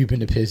 Have you been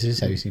to Piz's?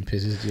 Have you seen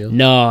Piz's deal?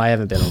 No, I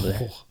haven't been over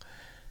there.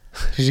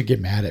 You should get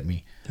mad at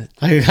me.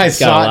 I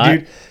saw it,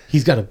 dude.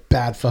 He's got a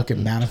bad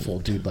fucking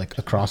manifold, dude, like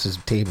across his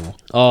table.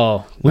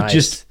 Oh, with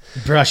just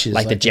brushes.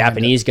 Like the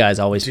Japanese guys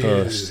always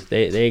post.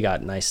 They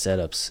got nice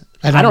setups.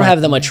 I don't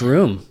have that much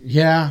room.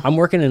 Yeah. I'm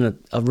working in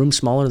a room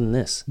smaller than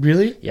this.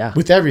 Really? Yeah.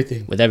 With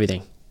everything? With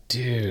everything.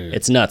 Dude.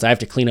 It's nuts. I have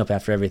to clean up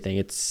after everything.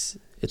 It's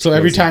so crazy.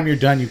 Every time you're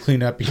done, you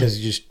clean up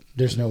because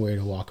there's no way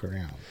to walk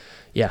around.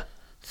 Yeah.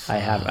 I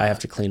have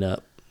to clean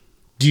up.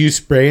 Do you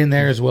spray in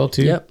there as well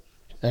too? Yep.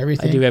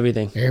 Everything? I do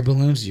everything. Air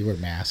balloons? You wear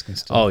masks and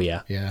stuff? Oh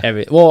yeah. Yeah.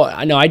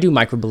 I do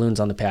micro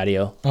balloons on the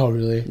patio. Oh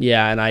really?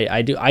 Yeah, and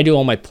I do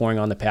all my pouring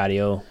on the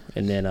patio,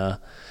 and then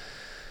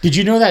Did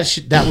you know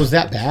that was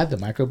that bad, the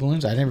micro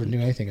balloons? I never knew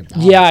anything about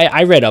it. Yeah,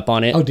 I read up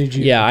on it. Oh, did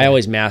you? Yeah, Okay. I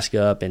always mask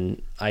up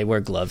and I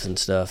wear gloves and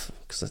stuff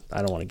because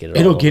I don't want to get it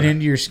It'll all get over.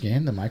 into your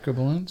skin, the micro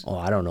balloons? Oh,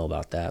 I don't know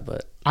about that,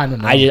 but I don't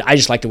know. I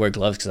just like to wear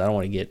gloves because I don't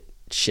want to get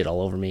shit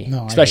all over me,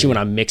 No, I especially get when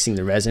I'm mixing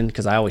the resin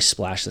because I always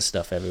splash the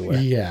stuff everywhere.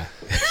 Yeah.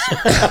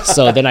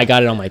 So then I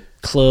got it on my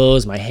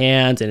clothes, my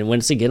hands, and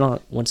once it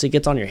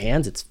gets on your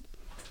hands, it's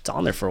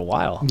on there for a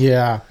while.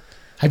 Yeah.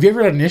 Have you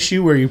ever had an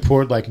issue where you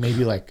poured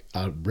maybe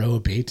a row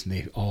of baits and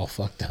they all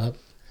fucked up?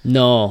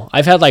 No,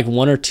 I've had like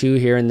one or two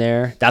here and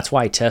there. That's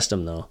why I test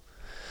them though.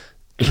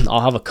 I'll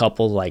have a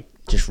couple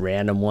just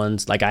random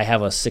ones. Like I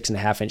have a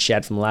 6.5-inch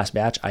shad from the last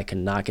batch. I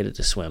cannot get it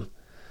to swim.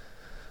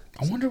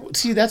 I wonder.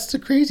 See, that's the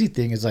crazy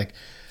thing is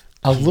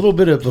a little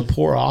bit of a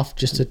pour off,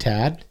 just a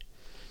tad,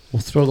 will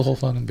throw the whole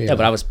fucking bait. Yeah,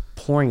 but off. I was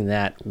pouring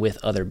that with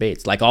other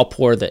baits. Like I'll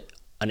pour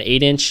an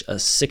 8-inch, a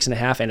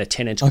 6.5, and a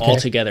 10-inch all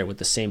together with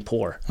the same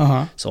pour.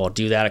 Uh-huh. So I'll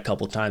do that a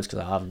couple times because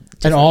I'll have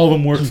And all of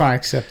them work fine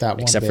except that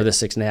one. except bait. for the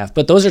 6.5.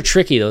 But those are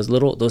tricky. Those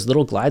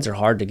little glides are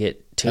hard to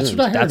get tuned. That's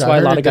what I heard. That's I why a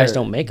heard lot that of guys they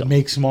don't make them.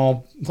 Make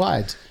small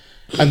glides.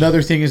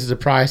 Another thing is the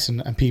price,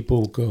 and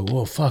people go,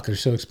 "Whoa, fuck, they're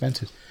so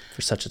expensive."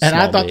 For such a And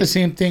small I thought bait. the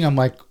same thing. I'm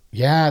like,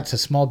 yeah, it's a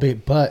small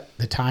bait, but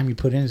the time you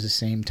put in is the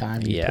same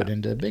time you put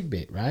into a big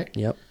bait, right?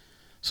 Yep.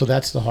 So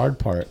that's the hard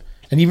part.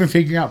 And even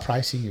figuring out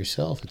pricing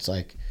yourself, it's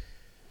like,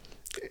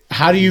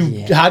 how do you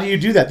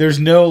do that? There's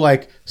no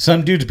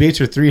some dudes' baits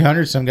are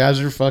 300, some guys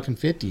are fucking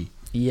 50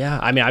 Yeah,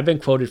 I mean, I've been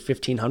quoted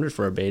 $1,500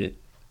 for a bait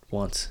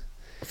once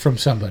from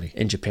somebody.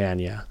 in Japan.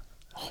 Yeah,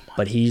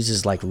 but he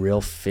uses real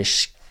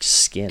fish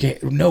skin. Okay,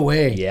 no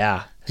way.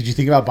 Yeah. Did you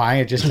think about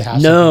buying it just to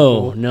have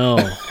No, something no.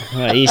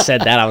 He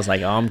said that. I was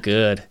like, oh, I'm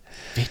good.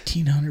 cool?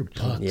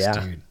 $1,500, Yeah,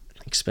 dude.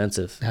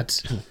 expensive.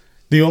 That's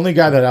the only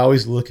guy that I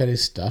always look at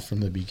his stuff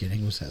from the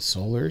beginning was that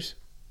Solars.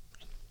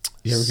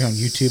 You ever go on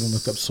YouTube and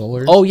look up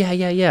Solars? Oh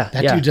yeah.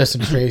 That dude does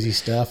some crazy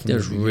stuff. from the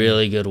There's beginning.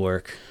 really good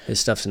work. His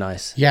stuff's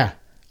nice. Yeah.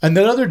 And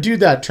that other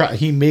dude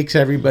he makes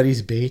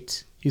everybody's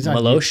baits. He's on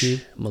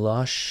YouTube.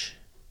 Malosh.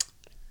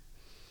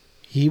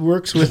 He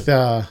works with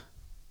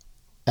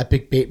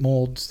Epic Bait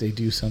Molds. They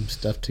do some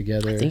stuff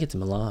together. I think it's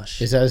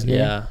Malosh. Is that his name?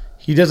 Yeah.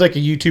 He does a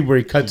YouTube where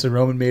he cuts a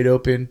Roman maid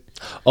open.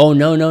 Oh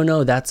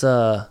no. That's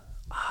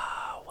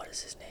what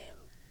is his name?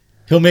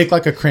 He'll make a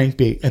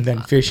crankbait and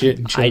then fish it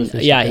and show the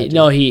fish.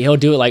 He'll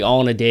do it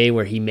all in a day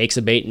where he makes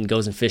a bait and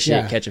goes and fish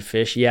it, catch a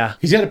fish. Yeah.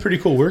 He's got a pretty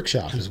cool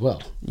workshop as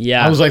well.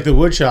 Yeah. I was like, the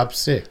wood shop's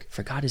sick.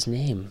 Forgot his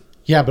name.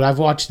 Yeah, but I've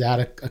watched that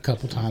a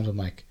couple times. I'm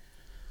like,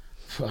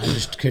 I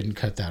just couldn't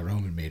cut that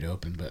Roman maid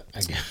open. But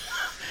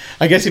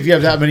I guess if you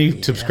have that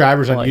many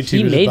subscribers on YouTube,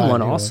 he made just buy a one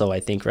new I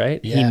think,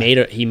 right? Yeah.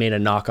 He made a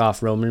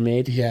knockoff Roman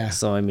maid. Yeah.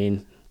 So I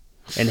mean,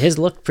 and his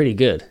looked pretty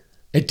good.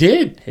 It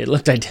did. It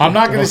looked identical. I'm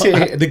not going to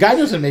say the guy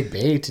doesn't make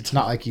baits. It's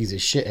not like he's a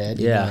shithead.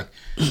 You know,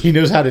 Yeah. he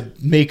knows how to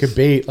make a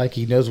bait.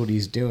 He knows what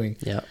he's doing.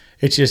 Yeah.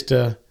 It's just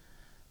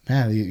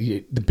man,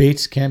 the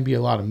baits can be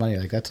a lot of money.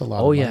 That's a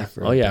lot. Oh of yeah. money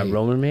for Oh a yeah. bait.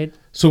 Roman maid.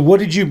 So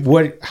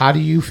how do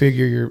you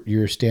figure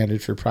your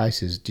standard for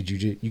prices? Did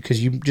you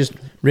because you just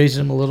raised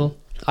them a little?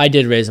 I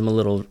did raise them a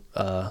little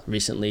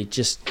recently.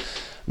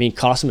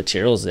 Cost of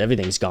materials,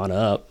 everything's gone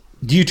up.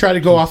 Do you try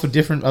to go off of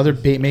different other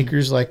bait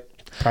makers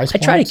price I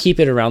try to points? keep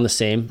it around the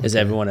same as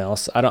everyone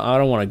else. I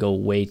don't want to go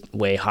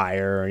way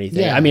higher or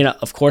anything. Yeah. I mean,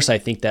 of course, I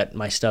think that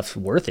my stuff's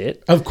worth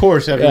it. Of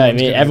course,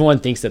 Everyone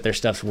thinks that their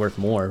stuff's worth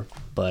more,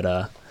 but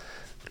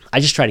I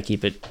just try to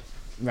keep it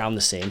around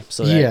the same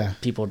so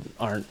that people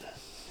aren't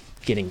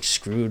getting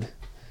screwed.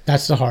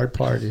 That's the hard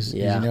part. Is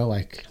Yeah.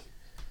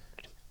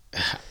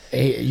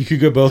 you could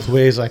go both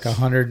ways.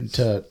 $100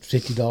 to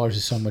 $50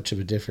 is so much of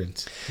a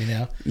difference.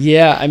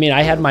 Yeah, I mean,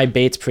 I had my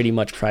baits pretty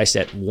much priced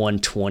at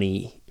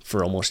 $120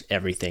 for almost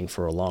everything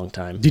for a long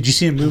time. Did you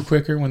see them move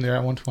quicker when they're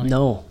at 120?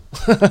 No.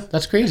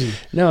 That's crazy.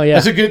 No, yeah.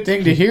 That's a good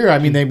thing to hear. I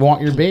mean, they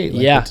want your bait.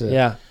 Yeah.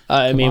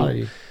 I commodity.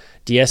 mean,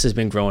 DS has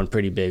been growing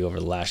pretty big over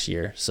the last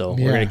year, so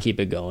we're going to keep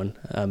it going.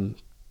 I'm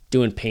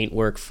doing paint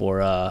work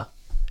for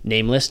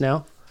Nameless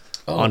now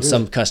on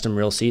some custom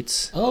reel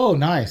seats. Oh,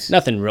 nice.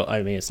 Nothing real.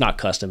 I mean, it's not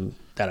custom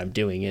that I'm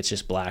doing. It's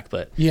just black,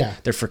 but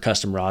they're for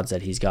custom rods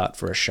that he's got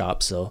for a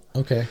shop. So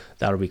okay,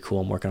 that'll be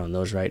cool. I'm working on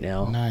those right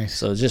now. Nice.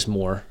 So it's just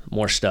more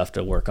stuff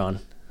to work on.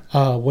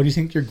 What do you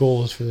think your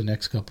goal is for the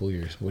next couple of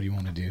years? What do you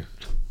want to do?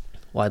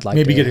 Well, I'd like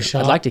maybe to get a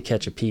shot. I'd like to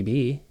catch a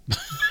PB.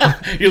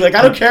 You're like,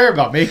 I don't care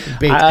about making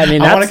bait. I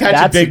mean, I want to catch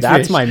a big fish.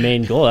 That's my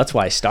main goal. That's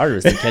why I started,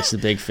 was to catch the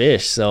big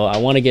fish. So I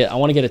want to get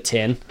a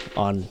 10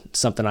 on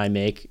something I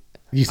make.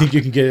 You think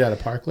you can get it out of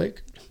Park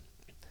Lake?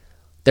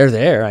 They're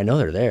there. I know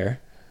they're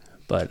there,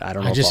 but I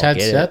don't know. I if just I'll had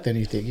get Seth, it. and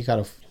you think you got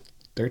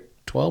a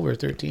 12 or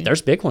 13?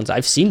 There's big ones.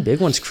 I've seen big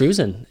ones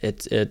cruising.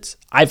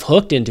 I've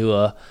hooked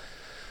into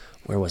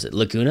where was it?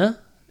 Laguna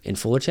in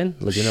Fullerton,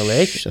 Laguna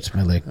Lake. That's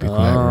my lake. Be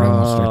quiet. We're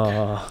almost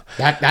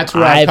done. That's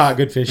where I've caught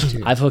good fish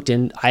too. I've hooked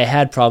in. I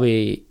had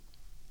probably,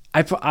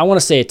 I want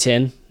to say a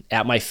 10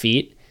 at my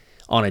feet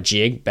on a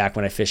jig back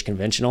when I fished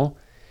conventional.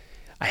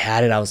 I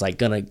had it. I was like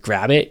gonna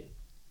grab it,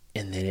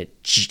 and then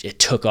it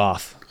took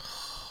off.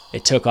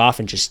 it took off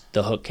and just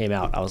the hook came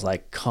out. I was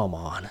like, come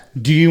on.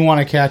 Do you want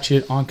to catch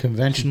it on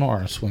conventional or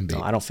on a swim bait?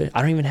 No, I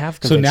don't even have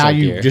so conventional now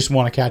you gear. just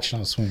want to catch it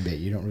on a swim bait.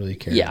 You don't really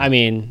care. Yeah, I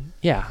mean,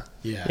 yeah.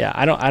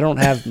 I don't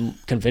have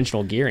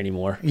conventional gear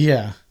anymore.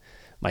 Yeah.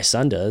 My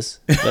son does,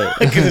 but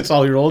Because it's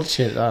all your old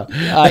shit.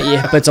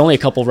 yeah, but it's only a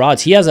couple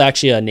rods. He has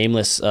actually a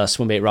nameless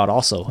swim bait rod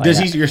also.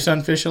 Does your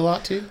son fish a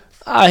lot too?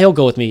 He'll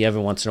go with me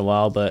every once in a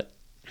while, but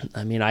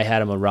I mean, I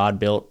had him a rod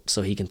built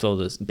so he can throw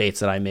the baits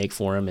that I make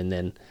for him, and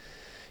then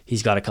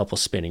he's got a couple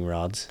spinning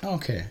rods.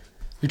 Okay.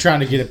 You're trying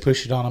to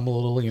push it on him a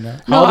little, you know?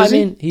 No, I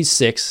mean, he's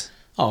 6.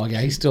 Oh, yeah,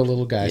 he's still a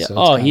little guy. Yeah.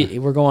 So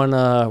we're going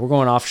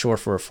offshore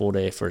for a full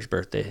day for his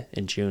birthday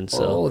in June.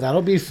 So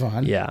that'll be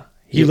fun. yeah.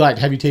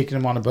 Have you taken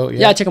him on a boat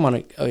yet? Yeah, I took him on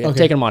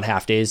taken him on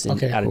half days and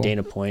out cool. of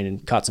Dana Point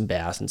and caught some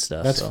bass and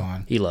stuff. That's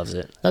fun. He loves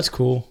it. That's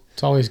cool.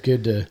 It's always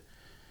good to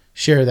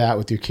share that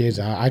with your kids.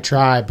 I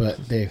try, but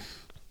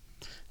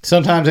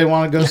sometimes they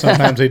want to go,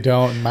 sometimes they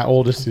don't. And my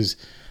oldest is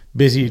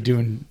busy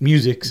doing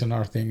music and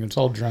our thing. It's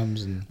all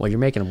drums and. Well, you're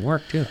making him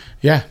work too.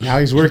 Yeah, now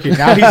he's working.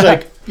 Now he's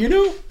like,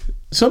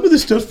 some of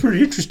this stuff's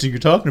pretty interesting you're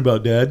talking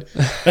about, Dad.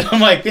 And I'm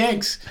like,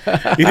 thanks.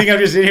 You think I'm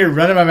just in here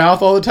running my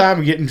mouth all the time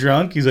and getting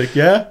drunk? He's like,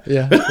 yeah.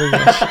 Yeah.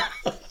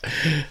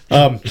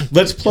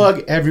 Let's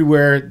plug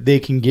everywhere they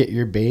can get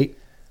your bait.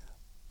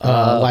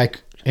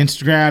 Like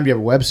Instagram, you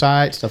have a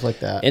website, stuff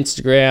like that.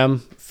 Instagram,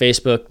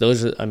 Facebook,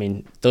 those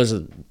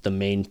are the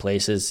main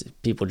places.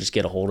 People just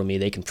get a hold of me.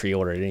 They can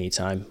pre-order at any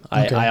time.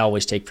 Okay. I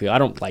always take I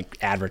don't like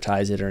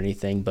advertise it or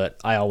anything,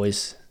 but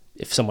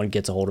if someone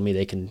gets a hold of me,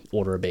 they can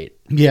order a bait.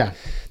 Yeah.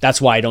 That's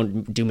why I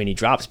don't do many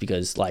drops,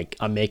 because like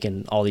I'm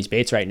making all these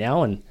baits right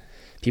now and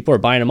people are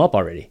buying them up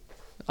already.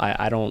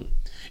 I don't.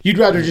 You'd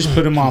rather just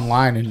put them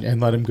online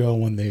and let them go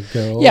when they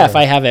go? Yeah, if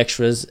I have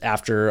extras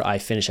after I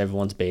finish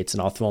everyone's baits,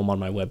 and I'll throw them on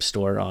my web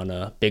store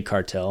on Big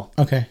Cartel.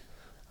 Okay.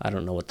 I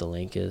don't know what the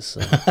link is.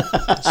 So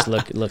just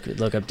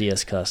look up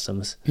DS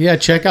Customs. Yeah,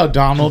 check out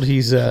Donald.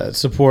 He's a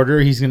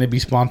supporter. He's going to be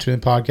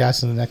sponsoring the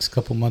podcast in the next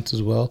couple months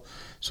as well.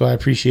 So I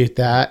appreciate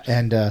that.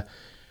 And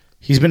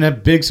he's been a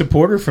big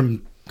supporter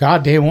from,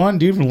 day one,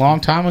 dude, from a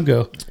long time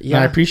ago. Yeah.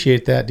 And I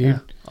appreciate that, dude. Yeah,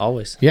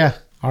 always. Yeah.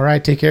 All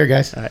right. Take care,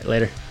 guys. All right.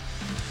 Later.